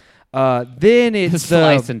 Michael. Then it's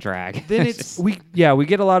Slice and drag. Then we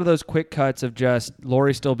get a lot of those quick cuts of just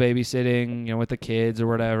Lori still babysitting, with the kids or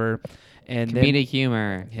whatever, and Comedic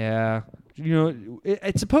humor. yeah,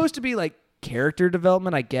 it's supposed to be like character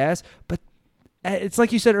development, I guess, but it's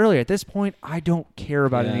like you said earlier. At this point, I don't care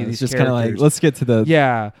about any of these. It's just characters. kind of like, let's get to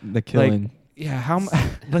the the killing.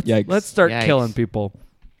 let's start Yikes. killing people.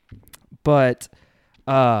 But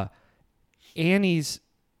Annie's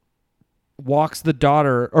walks the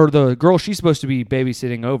daughter or the girl she's supposed to be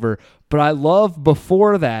babysitting over. But I love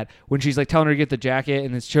before that when she's like telling her to get the jacket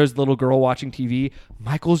and it shows the little girl watching TV.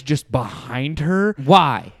 Michael's just behind her.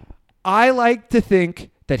 Why? I like to think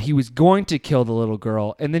that he was going to kill the little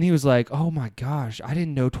girl, and then he was like, "Oh my gosh, I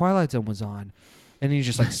didn't know Twilight Zone was on." And he's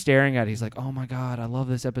just like staring at it. He's like, "Oh my god, I love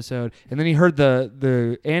this episode." And then he heard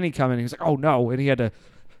the Annie coming, and he was like, "Oh no!" And he had to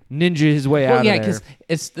ninja his way out. Yeah, of there.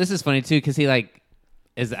 because this is funny too, because he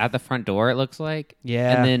is at the front door. It looks like.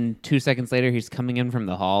 Yeah. And then 2 seconds later, he's coming in from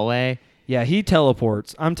the hallway. Yeah, he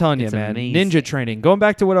teleports. I'm telling It's you, man. amazing. Ninja training. Going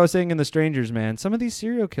back to what I was saying in The Strangers, man. Some of these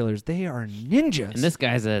serial killers, they are ninjas. And this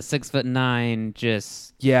guy's a 6'9",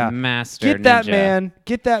 just Yeah. master. Get that ninja. man.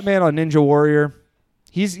 Get that man on Ninja Warrior.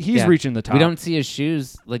 He's Yeah. reaching the top. We don't see his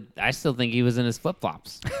shoes. Like, I still think he was in his flip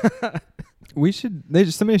flops.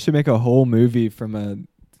 Somebody should make a whole movie from a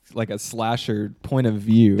slasher point of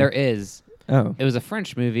view. There is. Oh, It was a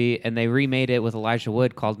French movie, and they remade it with Elijah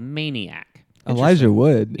Wood called Maniac. Elijah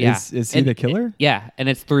Wood. Yeah. Is he And the killer? Yeah, and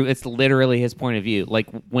it's literally his point of view. Like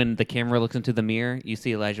when the camera looks into the mirror, you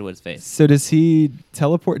see Elijah Wood's face. So does he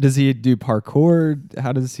teleport? Does he do parkour?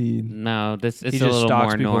 How does he? No, it's He a just little stalks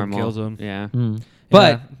more people and normal. kills them. Yeah. Hmm.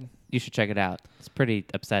 But you should check it out. It's pretty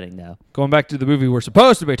upsetting though. Going back to the movie we're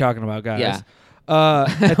supposed to be talking about, guys. Yeah.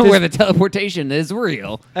 At Where this, the teleportation is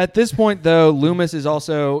real. at this point, though, Loomis is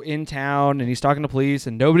also in town and he's talking to police,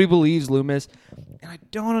 and nobody believes Loomis. And I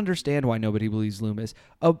don't understand why nobody believes Loomis.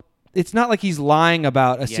 It's not like he's lying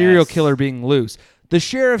about a serial Yes. killer being loose. The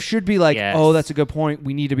sheriff should be like, Yes. "Oh, that's a good point.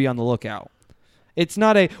 We need to be on the lookout." It's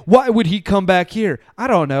not why would he come back here? I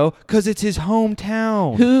don't know, because it's his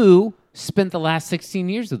hometown. Who spent the last 16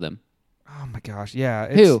 years with him? Oh my gosh, yeah.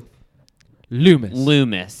 It's Who? Loomis.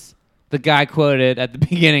 Loomis. The guy quoted at the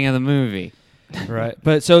beginning of the movie. Right.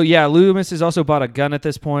 But so, yeah, Loomis has also bought a gun at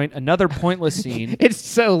this point. Another pointless scene. It's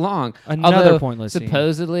so long. Another Although, pointless scene.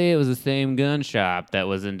 supposedly, it was the same gun shop that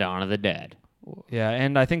was in Dawn of the Dead. Yeah,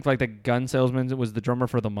 and I think like the gun salesman was the drummer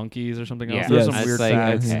for the Monkees or something else. Yeah, There's Yes. some weird like,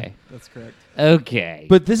 facts. okay. That's correct. Okay.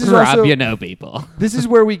 But this is Rob, also you know people. this is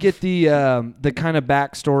where we get the kind of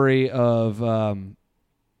backstory of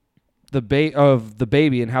the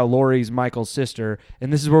baby and how Lori's Michael's sister,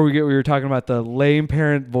 and this is where we were talking about the lame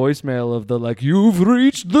parent voicemail of the like, "You've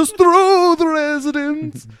reached the Strode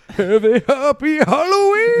residence. Have a happy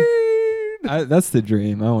Halloween." That's the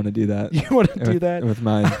dream. I want to do that. You want to do with, that? with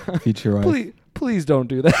my future wife. Please don't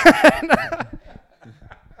do that.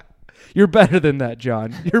 You're better than that,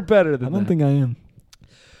 John. You're better than I that. don't think I am.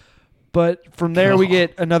 But from there, we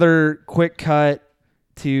get another quick cut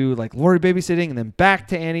to like Lori babysitting, and then back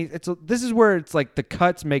to Annie. This is where it's like the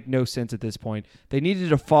cuts make no sense at this point. They needed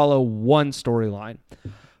to follow one storyline,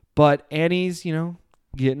 but Annie's getting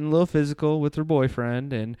a little physical with her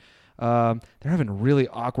boyfriend, and they're having a really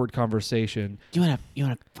awkward conversation. You wanna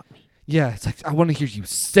fuck me? Yeah, it's like I want to hear you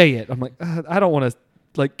say it. I'm like, I don't want to.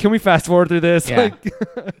 Like, can we fast forward through this? Yeah.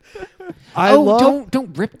 Like,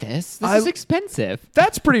 Don't rip this. This I- is expensive.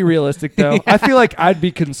 That's pretty realistic, though. I feel like I'd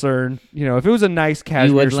be concerned. If it was a nice You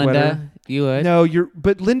cashmere would, sweater. Linda. You would. No,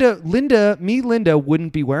 but Linda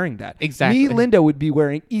wouldn't be wearing that. Exactly. Me, Linda would be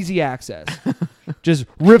wearing easy access. Just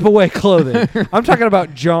rip away clothing. I'm talking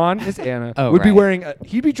about John as Anna. Oh, would be right. wearing,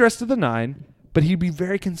 he'd be dressed to the nine, but he'd be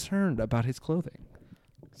very concerned about his clothing.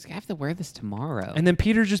 I have to wear this tomorrow. And then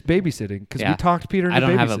Peter's just babysitting because we Yeah. talked Peter into I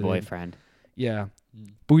don't have a babysitting. boyfriend. Yeah.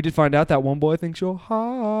 But we did find out that one boy thinks you're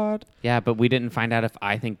hot. Yeah, but we didn't find out if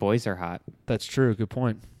I think boys are hot. That's true. Good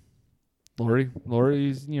point.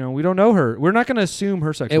 Lori's, we don't know her. We're not going to assume her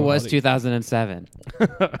It sexuality. was 2007.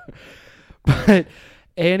 But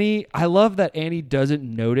Annie, I love that Annie doesn't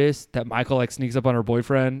notice that Michael like sneaks up on her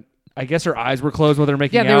boyfriend. I guess her eyes were closed while they're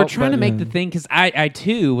making out. Yeah, they were trying to but- make the thing because I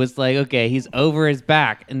too was like, okay, he's over his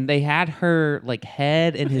back, and they had her like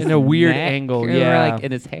head and his In a weird neck, angle, or, yeah. like,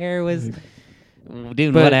 and his hair was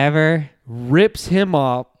doing But- whatever. rips him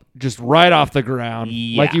up just right off the ground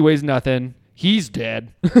Yeah. like he weighs nothing. He's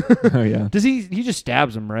dead. Oh yeah. Does he just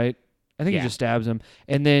stabs him, right? I think Yeah. he just stabs him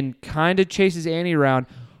and then kind of chases Annie around.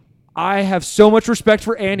 I have so much respect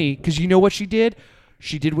for Annie because you know what she did?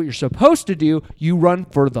 She did what you're supposed to do. You run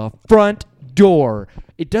for the front door.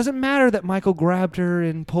 It doesn't matter that Michael grabbed her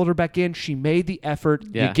and pulled her back in. She made the effort.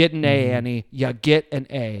 Yeah. You get an A, Annie. You get an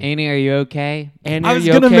A. Annie, are you okay? Annie, I are was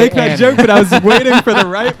you gonna okay, make that Annie? joke, but I was waiting for the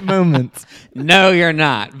right moment. No, you're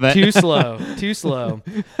not. But Too slow. Too slow.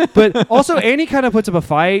 But also Annie kind of puts up a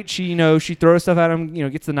fight. She, she throws stuff at him,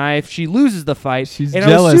 gets the knife. She loses the fight. She's and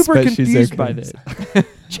jealous, I was super but she's confused okay. by this.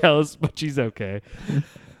 Jealous, but she's okay.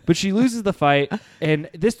 But she loses the fight. And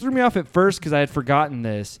this threw me off at first because I had forgotten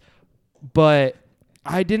this. But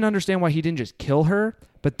I didn't understand why he didn't just kill her.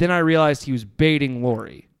 But then I realized he was baiting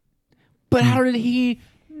Lori. but how did he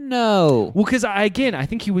know? Well, because I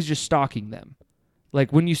think he was just stalking them.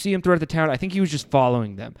 Like when you see him throughout the town, I think he was just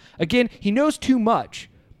following them. Again, he knows too much,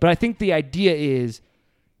 but I think the idea is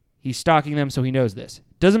he's stalking them, so he knows this.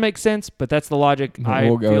 Doesn't make sense, but that's the logic. I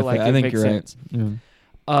We'll go feel with like it. it I think makes you're sense. right.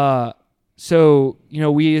 Yeah. So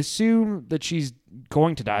we assume that she's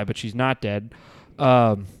going to die, but she's not dead.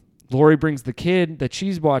 Lori brings the kid that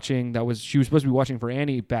she's watching, she was supposed to be watching for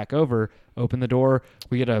Annie, back over. Open the door.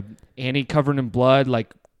 We get a Annie covered in blood,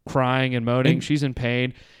 like crying and moaning. She's in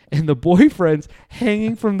pain. And the boyfriend's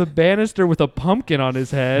hanging from the banister with a pumpkin on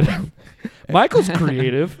his head. Michael's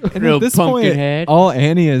creative. And Real at this pumpkin point, head. all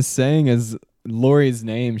Annie is saying is Lori's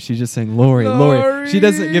name. She's just saying Lori, Lori. Lori. She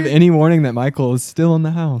doesn't give any warning that Michael is still in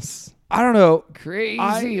the house. I don't know.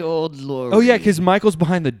 Crazy old Lord. Oh yeah, because Michael's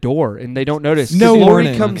behind the door and they don't notice. No 'Cause Lori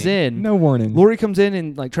warning. comes in. No warning. Lori comes in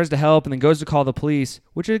and like tries to help and then goes to call the police,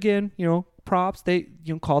 which again, props. They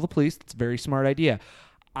call the police. That's a very smart idea.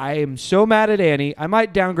 I am so mad at Annie. I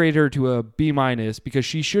might downgrade her to a B- because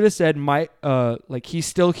she should have said like he's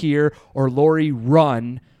still here or Lori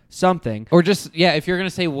run something. Or just if you're gonna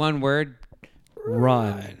say one word,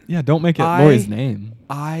 Run. Yeah, don't make it I- Lori's name.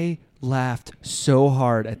 I laughed so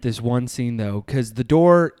hard at this one scene though, because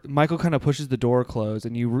Michael kind of pushes the door closed,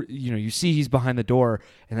 and you see he's behind the door,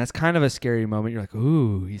 and that's kind of a scary moment. You're like,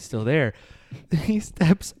 ooh, he's still there. He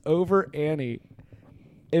steps over Annie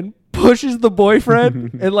and pushes the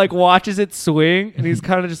boyfriend and like watches it swing, and he's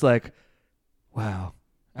kind of just like, wow,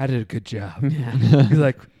 I did a good job. He's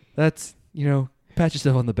like, that's pat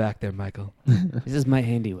yourself on the back there, Michael. this is my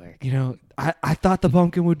handiwork. I thought the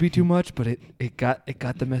pumpkin would be too much, but it got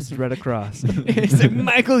the message right across. He's like,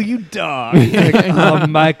 Michael, you dog. Like, oh,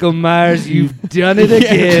 Michael Myers, you've done it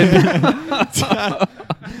again.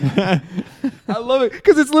 I love it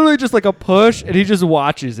because it's literally just like a push, and he just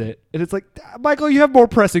watches it, and it's like, Michael, you have more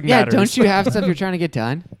pressing Yeah, matters. don't you have stuff you're trying to get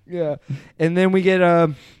done? Yeah, and then we get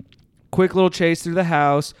a quick little chase through the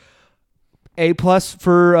house. A+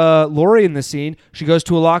 for Lori in this scene. She goes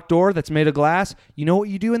to a locked door that's made of glass. You know what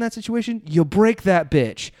you do in that situation? You break that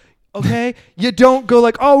bitch. Okay? You don't go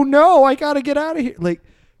like, oh no, I gotta get out of here. Like,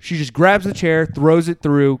 she just grabs the chair, throws it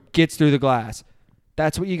through, gets through the glass.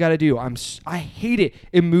 That's what you gotta do. I hate it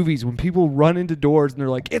in movies when people run into doors and they're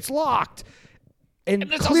like, it's locked. And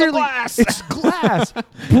it's clearly also glass. It's glass.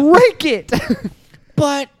 Break it.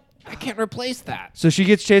 But I can't replace that. So she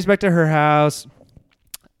gets chased back to her house.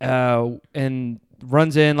 And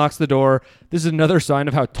runs in, locks the door. This is another sign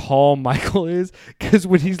of how tall Michael is, because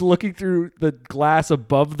when he's looking through the glass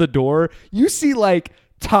above the door, you see like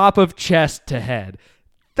top of chest to head.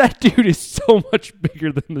 That dude is so much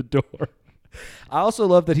bigger than the door. I also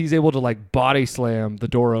love that he's able to like body slam the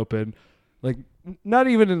door open, like not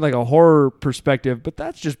even in like a horror perspective, but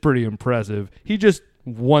that's just pretty impressive. He just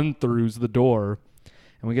one-throughs the door,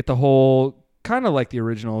 and we get the whole kind of like the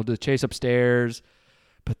original, the chase upstairs.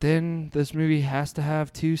 But then this movie has to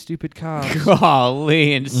have two stupid cops.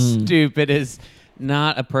 Golly, and stupid is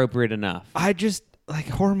not appropriate enough. I just, like,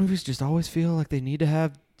 horror movies just always feel like they need to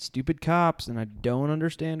have stupid cops, and I don't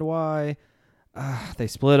understand why. They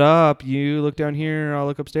split up. You look down here, I'll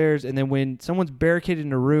look upstairs. And then when someone's barricaded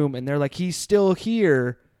in a room and they're like, he's still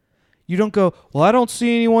here, you don't go, well, I don't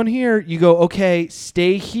see anyone here. You go, okay,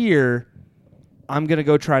 stay here. I'm going to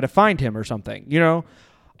go try to find him or something,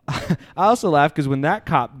 I also laugh because when that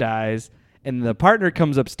cop dies and the partner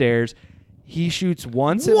comes upstairs, he shoots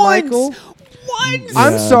once at Michael. Once.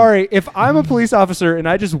 I'm Yeah. sorry if I'm a police officer and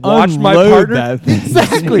I just watched my Unload partner. that thing.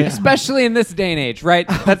 Exactly. Especially in this day and age, right?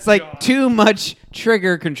 That's like too much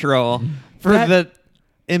trigger control for That- the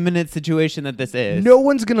imminent situation that this is. No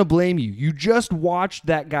one's gonna blame you. You just watched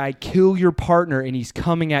that guy kill your partner, and he's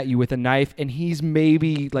coming at you with a knife, and he's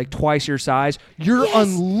maybe like twice your size. You're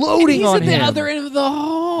unloading He's on at him. the other end of the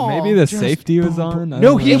hall. Maybe the just safety was on. I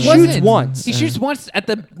No, don't he know. shoots once. He shoots once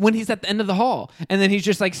when he's at the end of the hall, and then he's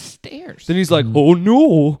just like stares. Then he's like, "Oh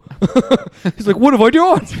no!" He's like, "What have I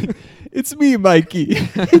done?" It's me, Mikey.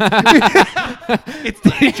 It's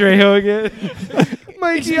Danny Trejo again.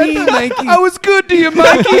 Mikey, me, Mikey. I was good to you,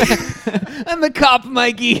 Mikey. I'm the cop,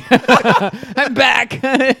 Mikey. I'm back.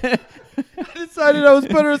 I decided I was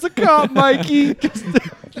better as a cop, Mikey.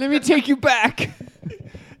 Let me take you back.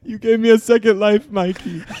 You gave me a second life,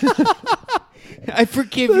 Mikey. I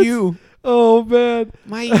forgive you, Oh man.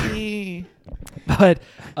 Mikey. But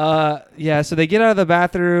yeah, so they get out of the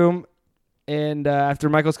bathroom, and after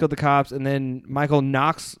Michael's killed the cops, and then Michael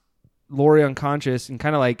knocks Lori unconscious and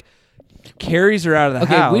kind of like carries her out of the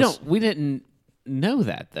house. We didn't know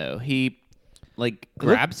that though. He like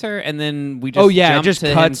grabs her, and then we just It jump just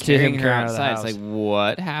to cuts him to him carrying her carrying her out of the outside. It's house. like,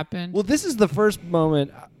 what happened? Well, this is the first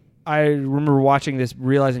moment I remember watching this,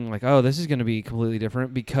 realizing like, oh, this is going to be completely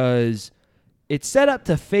different because it's set up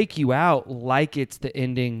to fake you out like it's the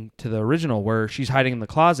ending to the original where she's hiding in the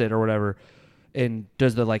closet or whatever and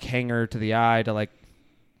does the like hanger to the eye to like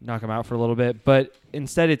knock him out for a little bit. But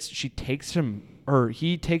instead he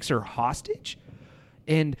takes her hostage.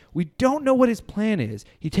 And we don't know what his plan is.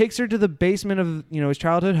 He takes her to the basement of, his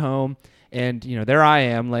childhood home, and, there I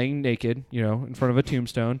am laying naked, in front of a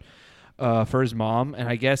tombstone for his mom. And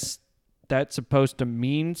I guess that's supposed to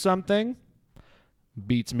mean something.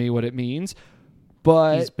 Beats me what it means.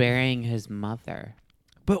 But He's burying his mother.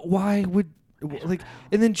 but why would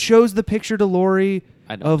and then shows the picture to Lori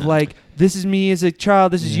I don't of know. like, this is me as a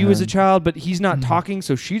child, this is you Yeah. as a child, but he's not talking,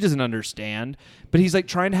 so she doesn't understand. But he's like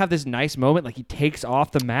trying to have this nice moment, like he takes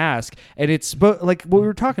off the mask, and it's like what we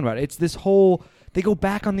were talking about. It's this whole, they go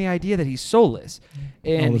back on the idea that he's soulless,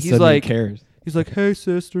 All and of a he's sudden like, he cares. he's like, hey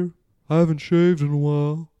sister, I haven't shaved in a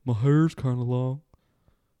while. My hair's kind of long.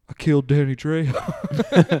 I killed Danny Trejo.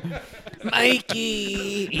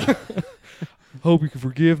 Mikey. Hope you can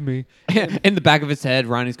forgive me. In the back of his head,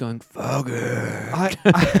 Ronnie's going, fuck her.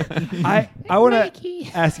 I want to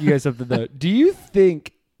ask you guys something though. Do you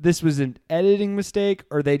think this was an editing mistake,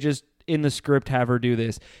 or they just in the script have her do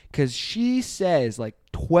this? Because she says like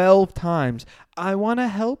 12 times, I want to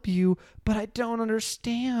help you, but I don't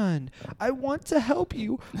understand. I want to help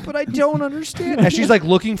you, but I don't understand. As she's like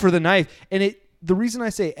looking for the knife. And the reason I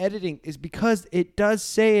say editing is because it does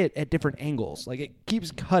say it at different angles. Like it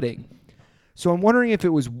keeps cutting. So I'm wondering if it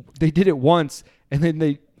was they did it once and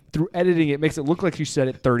then through editing it makes it look like she said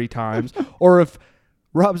it 30 times, or if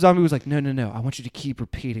Rob Zombie was like, no, I want you to keep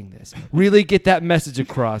repeating this. Really get that message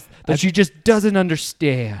across that she just doesn't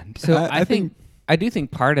understand. So I I do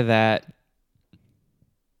think part of that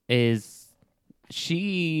is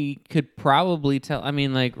she could probably tell. I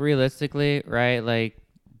mean, like realistically, right? Like,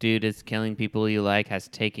 dude is killing people you like, has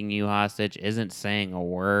taken you hostage, isn't saying a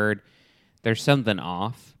word. There's something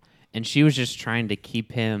off, and she was just trying to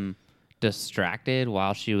keep him distracted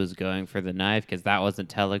while she was going for the knife because that wasn't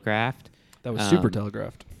telegraphed. That was super Um,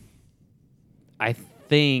 telegraphed. I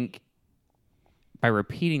think by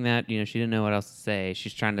repeating that, she didn't know what else to say.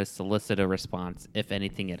 She's trying to solicit a response, if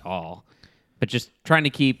anything at all, but just trying to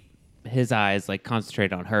keep his eyes like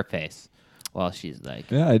concentrated on her face while she's like,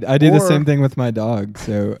 Yeah, I do the Or- same thing with my dog.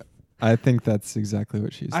 So I think that's exactly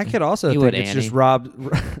what she's I doing. could also You think would, it's Annie. just Rob.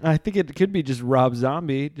 I think it could be just Rob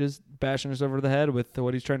Zombie just bashing us over the head with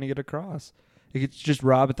what he's trying to get across. It's just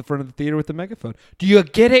Rob at the front of the theater with the megaphone. Do you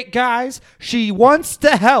get it, guys? She wants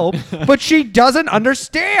to help, but she doesn't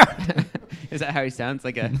understand. is that how he sounds?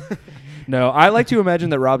 Like a No, I like to imagine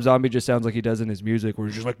that Rob Zombie just sounds like he does in his music, where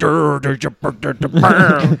he's just like,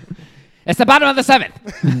 it's the bottom of the seventh,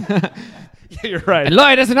 you're right. and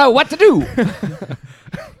Lloyd doesn't know what to do.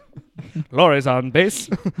 Laurie's on base.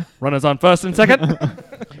 Runners on first and second.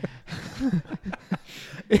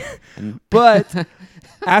 But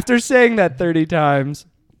after saying that 30 times,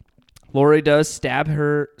 Laurie does stab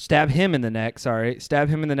him in the neck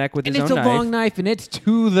with And his it's own a knife. long knife, and it's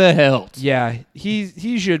to the hilt. Yeah,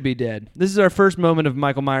 he should be dead. This is our first moment of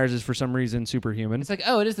Michael Myers is for some reason superhuman. It's like,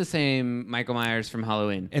 oh, it is the same Michael Myers from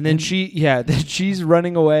Halloween. And then she's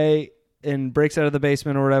running away and breaks out of the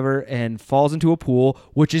basement or whatever and falls into a pool,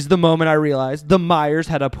 which is the moment I realized the Myers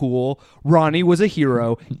had a pool. Ronnie was a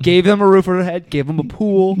hero, gave them a roof over their head, gave them a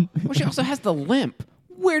pool. Well, she also has the limp.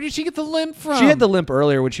 Where did she get the limp from? She had the limp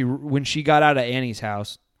earlier when she got out of Annie's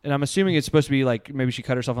house, and I'm assuming it's supposed to be like maybe she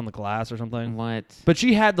cut herself on the glass or something. What? But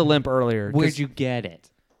she had the limp earlier. 'cause Where'd you get it?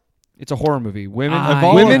 It's a horror movie. Women I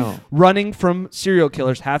know. women running from serial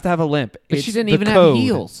killers have to have a limp. But It's she didn't the even code. have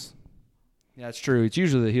heels. Yeah, that's true. It's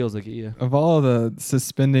usually the heels that get you. Of all the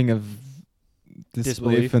suspending of Disbelief.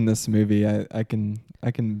 disbelief in this movie, I can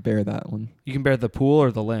bear that one. You can bear the pool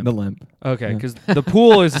or the limp. The limp. Okay, Yeah. because the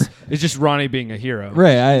pool is just Ronnie being a hero.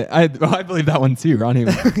 Right. I believe that one too, Ronnie.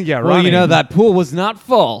 Yeah, Well, Ronnie. you know that pool was not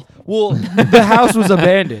full. Well, the house was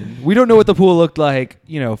abandoned. We don't know what the pool looked like,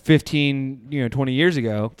 15, 20 years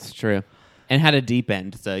ago. It's true. And had a deep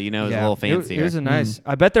end, so it was a little fancier. It was a nice.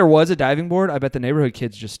 I bet there was a diving board. I bet the neighborhood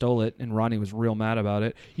kids just stole it, and Ronnie was real mad about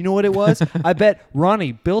it. You know what it was? I bet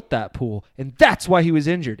Ronnie built that pool, and that's why he was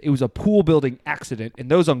injured. It was a pool building accident,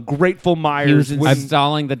 and those ungrateful Myers. He was wouldn't-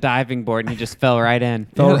 installing the diving board, and he just fell right in.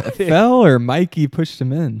 Fell or Mikey pushed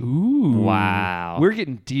him in. Ooh! Wow. We're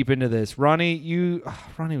getting deep into this. Ronnie,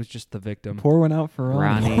 Ronnie was just the victim. Pour one out for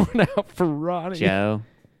Ronnie. Ronnie, Pouring out for Ronnie. Joe,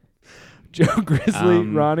 Joe Grizzly,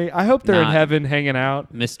 Ronnie. I hope they're in not- heaven hanging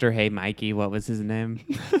out. Mr. Hey Mikey, what was his name?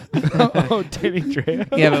 Oh, Danny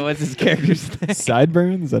Trejo. Yeah, but what's his character's name?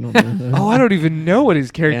 Sideburns? I don't know. Oh, I don't even know what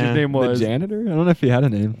his character's Yeah. name The was. janitor? I don't know if he had a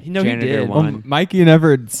name. No, he Janitor did. one. Well, Mikey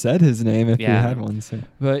never said his name if Yeah. he had one. So.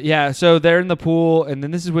 But yeah, so they're in the pool, and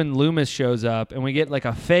then this is when Loomis shows up, and we get like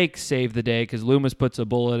a fake save the day because Loomis puts a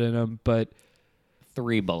bullet in him. But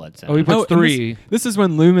 3 bullets. In he him. puts and 3. This is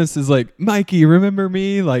when Loomis is like, Mikey, remember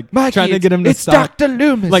me? Like Mikey, trying to get him to it's stop. Dr.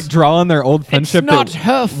 Loomis. Like draw on their old friendship not that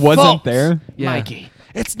her wasn't fault. there. Yeah. Mikey.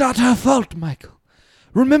 It's not her fault, Michael.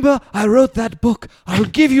 Remember, I wrote that book. I'll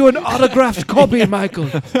give you an autographed copy, Michael.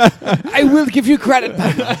 I will give you credit.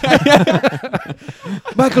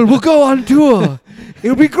 Michael, we'll go on tour.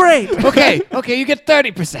 It'll be great. okay, you get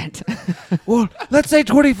 30%. Well, let's say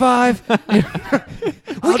 25.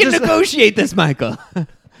 We can negotiate this, Michael.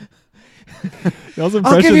 Those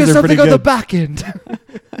I'll give you impressions are something pretty on the good. back end.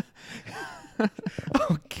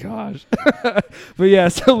 Oh, gosh. But yeah,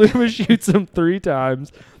 so Loomis shoots him 3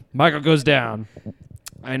 times. Michael goes down.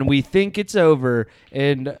 And we think it's over.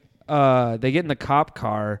 And they get in the cop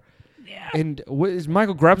car. Yeah. And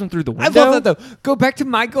Michael grabs him through the I window. love that though. Go back to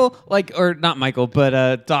Michael, or not Michael,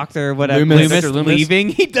 but Doctor whatever Loomis. Loomis Dr. Loomis. leaving.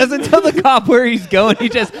 He doesn't tell the cop where he's going. He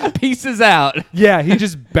just pieces out. Yeah, he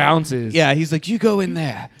just bounces. Yeah, he's like, "You go in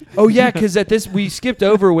there." Oh, yeah, because we skipped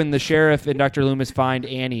over when the sheriff and Dr. Loomis find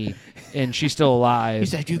Annie, and she's still alive.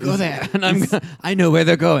 He's like, "You go there," and I know where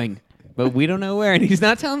they're going, but we don't know where, and he's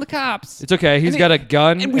not telling the cops. It's okay. He's And got a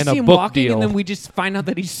gun and we and see a him book walking, deal. and then we just find out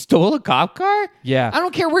that he stole a cop car. Yeah. I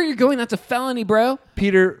don't care where you're going. That's a felony, bro.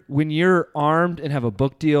 Peter, when you're armed and have a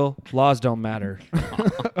book deal, laws don't matter.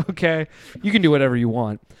 Okay? You can do whatever you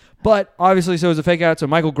want. But obviously, so it was a fake out. So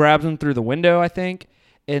Michael grabs him through the window, I think,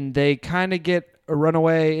 and they kind of get a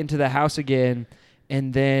runaway into the house again.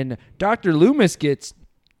 And then Dr. Loomis gets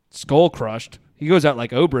skull crushed. He goes out like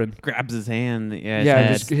Oberyn. Grabs his hand. Yeah, Yeah,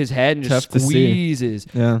 his just head. his head and just Tough to see. squeezes.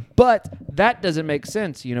 Yeah. But that doesn't make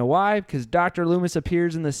sense. You know why? Because Dr. Loomis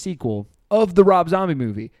appears in the sequel of the Rob Zombie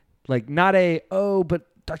movie. Like, not but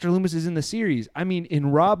Dr. Loomis is in the series. I mean,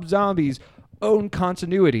 in Rob Zombie's own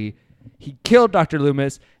continuity, he killed Dr.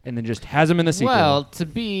 Loomis and then just has him in the sequel. Well, to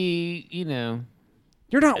be,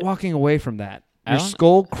 You're not walking away from that. I Your don't-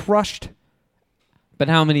 skull crushed. but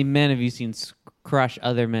how many men have you seen crush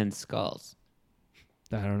other men's skulls?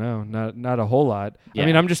 I don't know. Not a whole lot. Yeah. I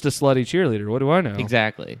mean, I'm just a slutty cheerleader. What do I know?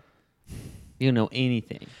 Exactly. You don't know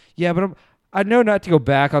anything. Yeah, but I know not to go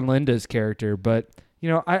back on Linda's character, but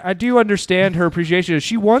I do understand her appreciation.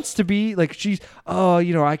 She wants to be like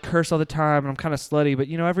I curse all the time and I'm kind of slutty, but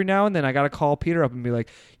every now and then I got to call Peter up and be like,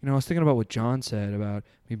 I was thinking about what John said about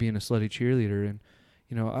me being a slutty cheerleader, and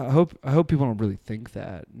I hope people don't really think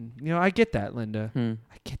that. And, I get that, Linda.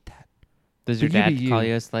 I get that. Does your But you dad be call you.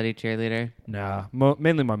 you a slutty cheerleader? Nah,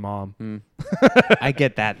 mainly my mom. I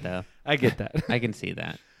get that though. I get that. I can see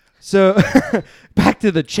that. So back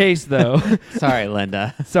to the chase, though. Sorry,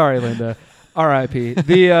 Linda. Sorry, Linda. R.I.P.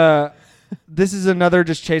 This is another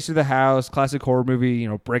just chase through the house, classic horror movie,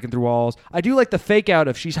 breaking through walls. I do like the fake out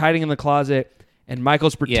of she's hiding in the closet and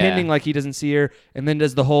Michael's pretending like he doesn't see her, and then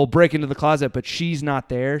does the whole break into the closet, but she's not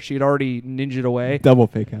there. She had already ninja'd away. Double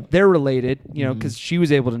fake out. They're related, because she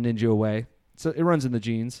was able to ninja away. So it runs in the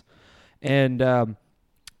genes. And I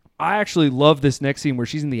actually love this next scene where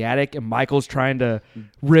she's in the attic and Michael's trying to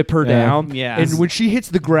rip her down. Yeah. And when she hits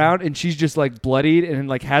the ground and she's just like bloodied and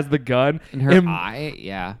like has the gun. In her eye,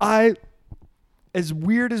 yeah. As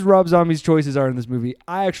weird as Rob Zombie's choices are in this movie,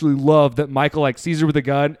 I actually love that Michael like sees her with a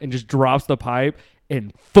gun and just drops the pipe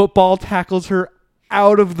and football tackles her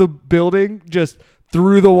out of the building, just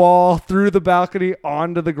through the wall, through the balcony,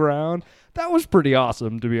 onto the ground. That was pretty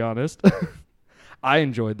awesome, to be honest. I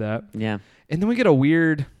enjoyed that. Yeah. And then we get a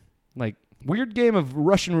weird game of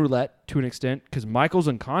Russian roulette to an extent because Michael's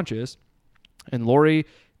unconscious and Laurie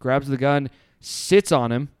grabs the gun, sits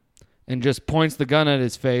on him, and just points the gun at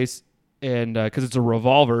his face. And because it's a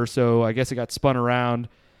revolver, so I guess it got spun around.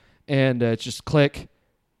 And it's just click,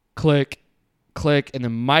 click, click. And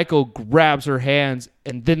then Michael grabs her hands,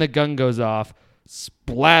 and then the gun goes off,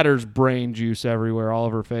 splatters brain juice everywhere, all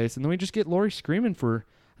over her face. And then we just get Laurie screaming for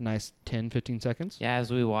a nice 10, 15 seconds. Yeah,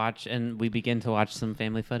 as we watch, and we begin to watch some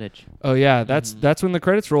family footage. Oh, yeah, that's when the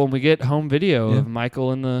credits roll, and we get home video of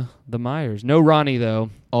Michael and the Myers. No Ronnie,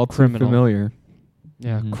 though. All too Criminal. familiar.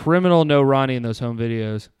 Yeah, criminal, no Ronnie in those home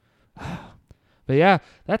videos. But yeah,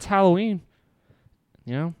 that's Halloween.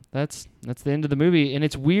 You know, that's the end of the movie. And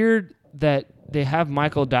it's weird that they have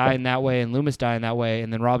Michael die in that way and Loomis die in that way,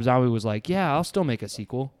 and then Rob Zombie was like, yeah, I'll still make a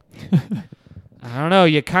sequel. I don't know.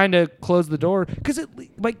 You kind of close the door. Because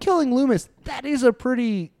by killing Loomis, that is a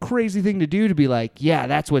pretty crazy thing to do, to be like, yeah,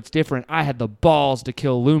 that's what's different. I had the balls to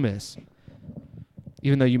kill Loomis.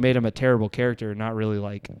 Even though you made him a terrible character, not really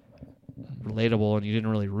like relatable, and you didn't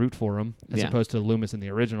really root for him, as opposed to Loomis in the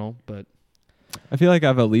original. But I feel like I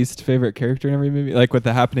have a least favorite character in every movie. Like with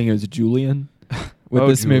The Happening, it was Julian. With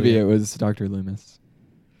this movie, it was Dr. Loomis.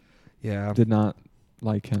 Yeah. Did not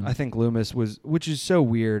like him. I think Loomis was, which is so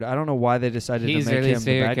weird. I don't know why they decided He's to make their him least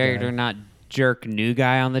the favorite bad character, guy. not jerk new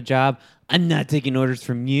guy on the job. I'm not taking orders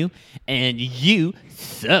from you, and you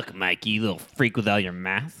suck, Mikey, you little freak with all your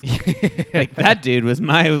math. Like, that dude was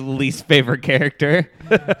my least favorite character.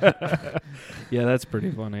 Yeah, that's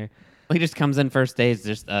pretty funny. He just comes in first day as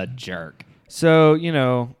just a jerk. So, you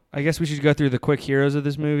know, I guess we should go through the quick heroes of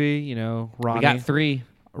this movie. You know, Ronnie. We got 3.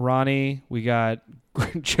 Ronnie. We got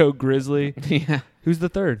Joe Grizzly. Yeah. Who's the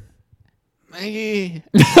third? Mikey.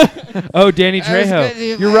 Oh, Danny That was Trejo. good to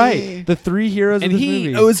you, You're Mikey. right. The 3 heroes And of this he-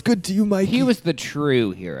 movie. oh, was good to you, Mike. He was the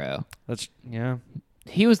true hero. That's, yeah.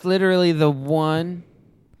 He was literally the one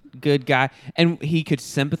good guy, and he could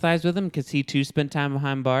sympathize with him because he too spent time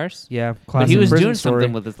behind bars. Yeah. But Classic he was prison doing story.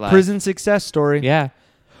 something with his life. Prison success story. Yeah.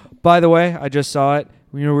 By the way, I just saw it.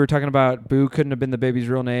 You know, we were talking about Boo couldn't have been the baby's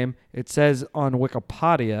real name. It says on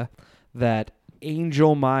Wikipedia that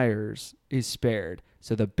Angel Myers is spared.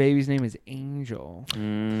 So the baby's name is Angel.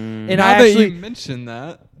 And Now I that actually you mentioned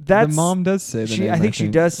that, that's the mom does say the name. I think she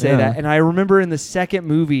does say that. And I remember in the second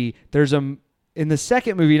movie, in the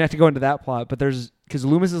second movie, not to go into that plot, but because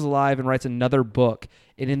Loomis is alive and writes another book.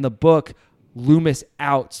 And in the book, Loomis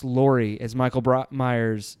outs Laurie as Michael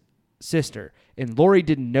Myers' sister. And Laurie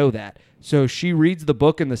didn't know that. So she reads the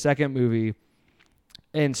book in the second movie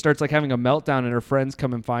and starts like having a meltdown, and her friends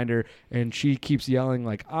come and find her, and she keeps yelling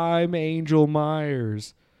like, I'm Angel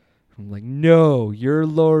Myers. I'm like, no, you're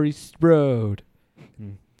Laurie Strode.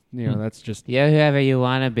 And, you know, that's just... Yeah, whoever you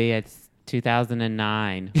want to be. It's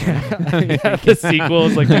 2009. yeah, the sequel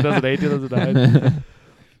is like 2008, 2009.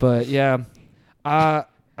 But yeah, I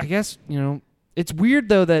guess, you know, it's weird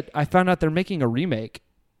though that I found out they're making a remake.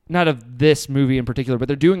 Not of this movie in particular, but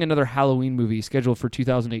they're doing another Halloween movie scheduled for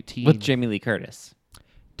 2018. With Jamie Lee Curtis.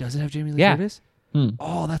 Does it have Jamie Lee Yeah. Curtis? Hmm.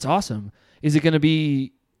 Oh, that's awesome. Is it going to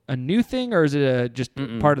be a new thing, or is it just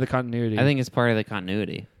part of the continuity? I think it's part of the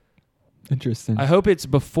continuity. Interesting. I hope it's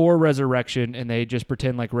before Resurrection, and they just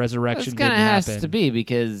pretend like Resurrection It didn't kind of has happen. to be,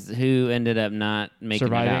 because who ended up not making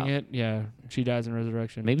Surviving it out? it? Yeah. She dies in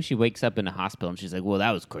Resurrection. Maybe she wakes up in a hospital and she's like, well,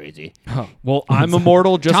 that was crazy. Oh, well, I'm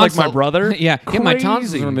immortal just like my Tonsil- brother. Yeah, get my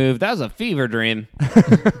tonsils Crazy. removed. That was a fever dream.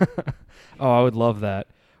 Oh, I would love that.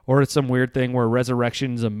 Or it's some weird thing where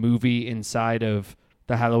Resurrection's a movie inside of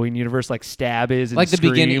the Halloween universe, like Stab is in Like the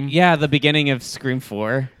Scream. beginning. Yeah, the beginning of Scream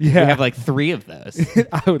 4. Yeah. We have like 3 of those.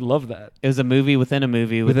 I would love that. It was a movie within a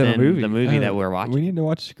movie Within a movie. the movie that Oh, we're watching. We need to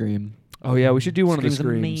watch Scream. Oh yeah, we should do one of the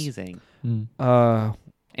Scream's Screams. amazing. Mm.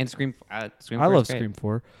 And Scream 4 I is love great. Scream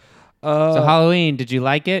 4. So Halloween, did you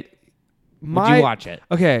like it? Would you watch it?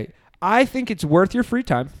 Okay, I think it's worth your free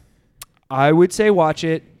time. I would say watch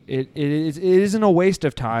it. It isn't a waste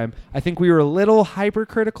of time. I think we were a little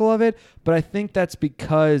hypercritical of it, but I think that's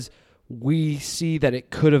because we see that it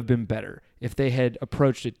could have been better if they had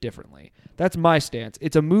approached it differently. That's my stance.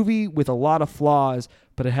 It's a movie with a lot of flaws,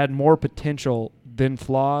 but it had more potential than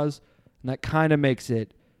flaws, and that kind of makes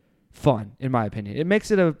it fun, in my opinion. It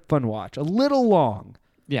makes it a fun watch. A little long.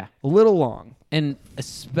 Yeah. A little long. And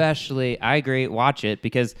especially, I agree, watch it,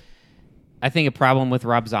 because I think a problem with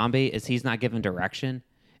Rob Zombie is he's not given direction.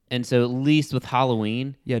 And so at least with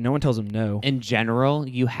Halloween, Yeah, no one tells him no. in general,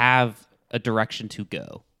 you have a direction to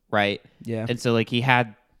go, right? Yeah. And so like he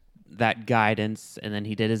had that guidance, and then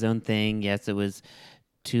he did his own thing. Yes, it was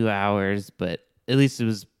 2 hours, but at least it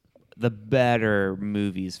was the better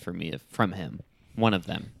movies for me from him. One of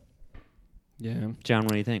them. Yeah. John,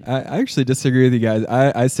 what do you think? I actually disagree with you guys.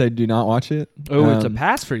 I say do not watch it. Oh, it's a Um,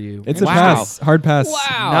 pass for you. It's Wow. a pass, hard pass.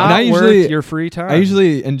 Wow. Not And I worth usually- your free time. I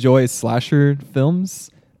usually enjoy slasher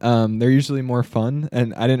films. They're usually more fun,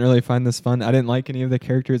 and I didn't really find this fun. I didn't like any of the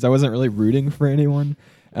characters. I wasn't really rooting for anyone.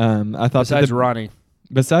 I thought that besides Ronnie.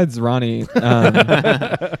 besides Ronnie,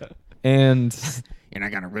 and You're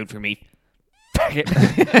not gonna root for me.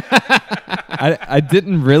 I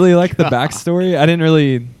didn't really like the backstory. I didn't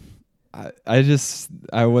really.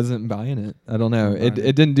 I wasn't buying it. I don't know. It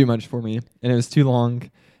didn't do much for me, and it was too long.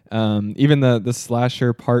 Even the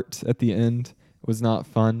slasher part at the end was not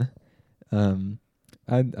fun.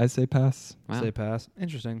 I say pass. Wow. Say pass.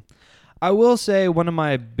 Interesting. I will say one of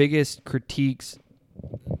my biggest critiques,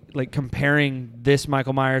 like comparing this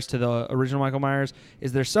Michael Myers to the original Michael Myers,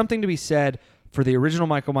 is there's something to be said for the original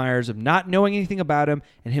Michael Myers of not knowing anything about him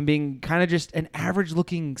and him being kind of just an average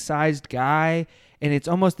looking sized guy. And it's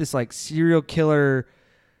almost this like serial killer.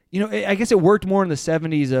 You know, I guess it worked more in the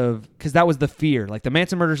 70s because that was the fear. Like the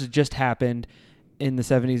Manson murders had just happened in the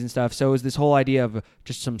 70s and stuff. So it was this whole idea of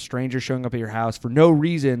just some stranger showing up at your house for no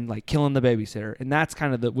reason, like killing the babysitter. And that's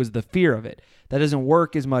kind of was the fear of it. That doesn't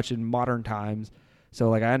work as much in modern times. So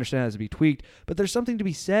like I understand it has to be tweaked, but there's something to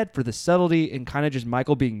be said for the subtlety and kind of just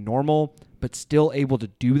Michael being normal, but still able to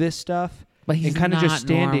do this stuff. But he's and kind of not just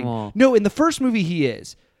standing. normal. No, in the first movie he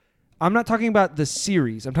is. I'm not talking about the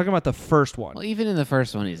series. I'm talking about the first one. Well, even in the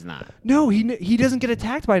first one, he's not. No, he doesn't get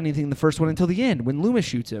attacked by anything in the first one until the end when Loomis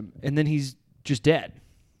shoots him, and then he's just dead.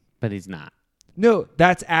 But he's not. No,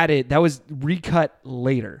 that's added. That was recut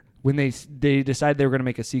later when they decided they were going to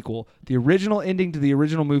make a sequel. The original ending to the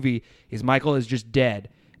original movie is Michael is just dead,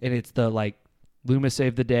 and it's the like Loomis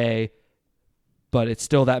saved the day, but it's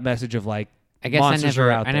still that message of like I guess monsters are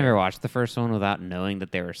out I there. never watched the first one without knowing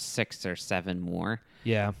that there were 6 or 7 more,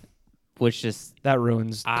 Yeah, which just that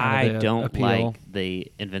ruins. Kind I of the don't appeal. like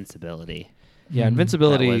the invincibility. Yeah, Mhm.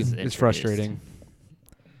 invincibility That was is introduced. frustrating.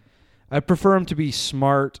 I prefer him to be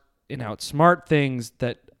smart and outsmart things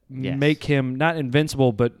that Yes. make him not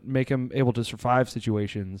invincible, but make him able to survive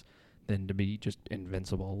situations than to be just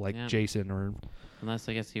invincible like Yeah. Jason or. Unless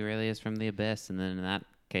I guess he really is from the abyss, and then in that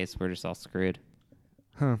case, we're just all screwed.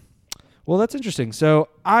 Huh. Well, that's interesting. So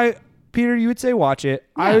Peter, you would say watch it.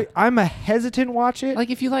 Yeah. I'm a hesitant watch it. Like,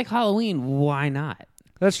 if you like Halloween, why not?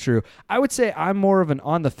 That's true. I would say I'm more of an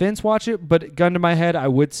on the fence watch it, but gun to my head, I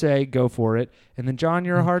would say go for it. And then John,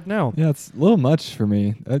 you're a hard no. Yeah, it's a little much for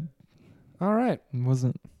me. It All right.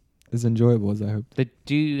 wasn't as enjoyable as I hoped.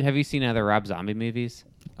 Have you seen other Rob Zombie movies?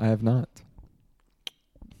 I have not.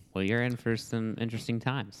 Well, you're in for some interesting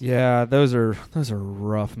times. Yeah, those are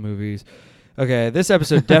rough movies. Okay, this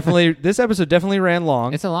episode definitely ran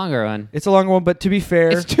long. It's a longer one. It's a long one, but to be fair,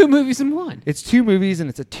 It's 2 movies in one. it's 2 movies and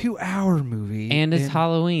it's a 2-hour movie. And it's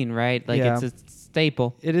Halloween, right? Like, Yeah. it's a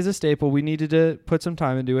staple. It is a staple. We needed to put some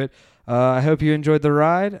time into it. I hope you enjoyed the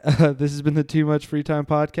ride. This has been the Too Much Free Time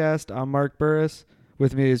podcast. I'm Mark Burris.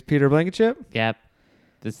 With me is Peter Blankenship. Yep.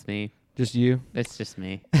 That's me. Just you. It's just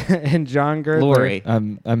me. And John Girdler. Lori.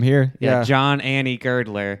 I'm here. Yeah, Yeah. John Annie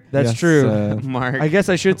Girdler. That's Yes, true. Mark. I guess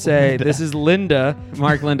I should say this is Linda.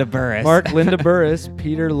 Mark Linda Burris. Mark Linda Burris,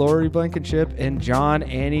 Peter Lori Blankenship, and John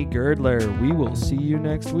Annie Girdler. We will see you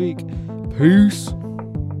next week. Peace.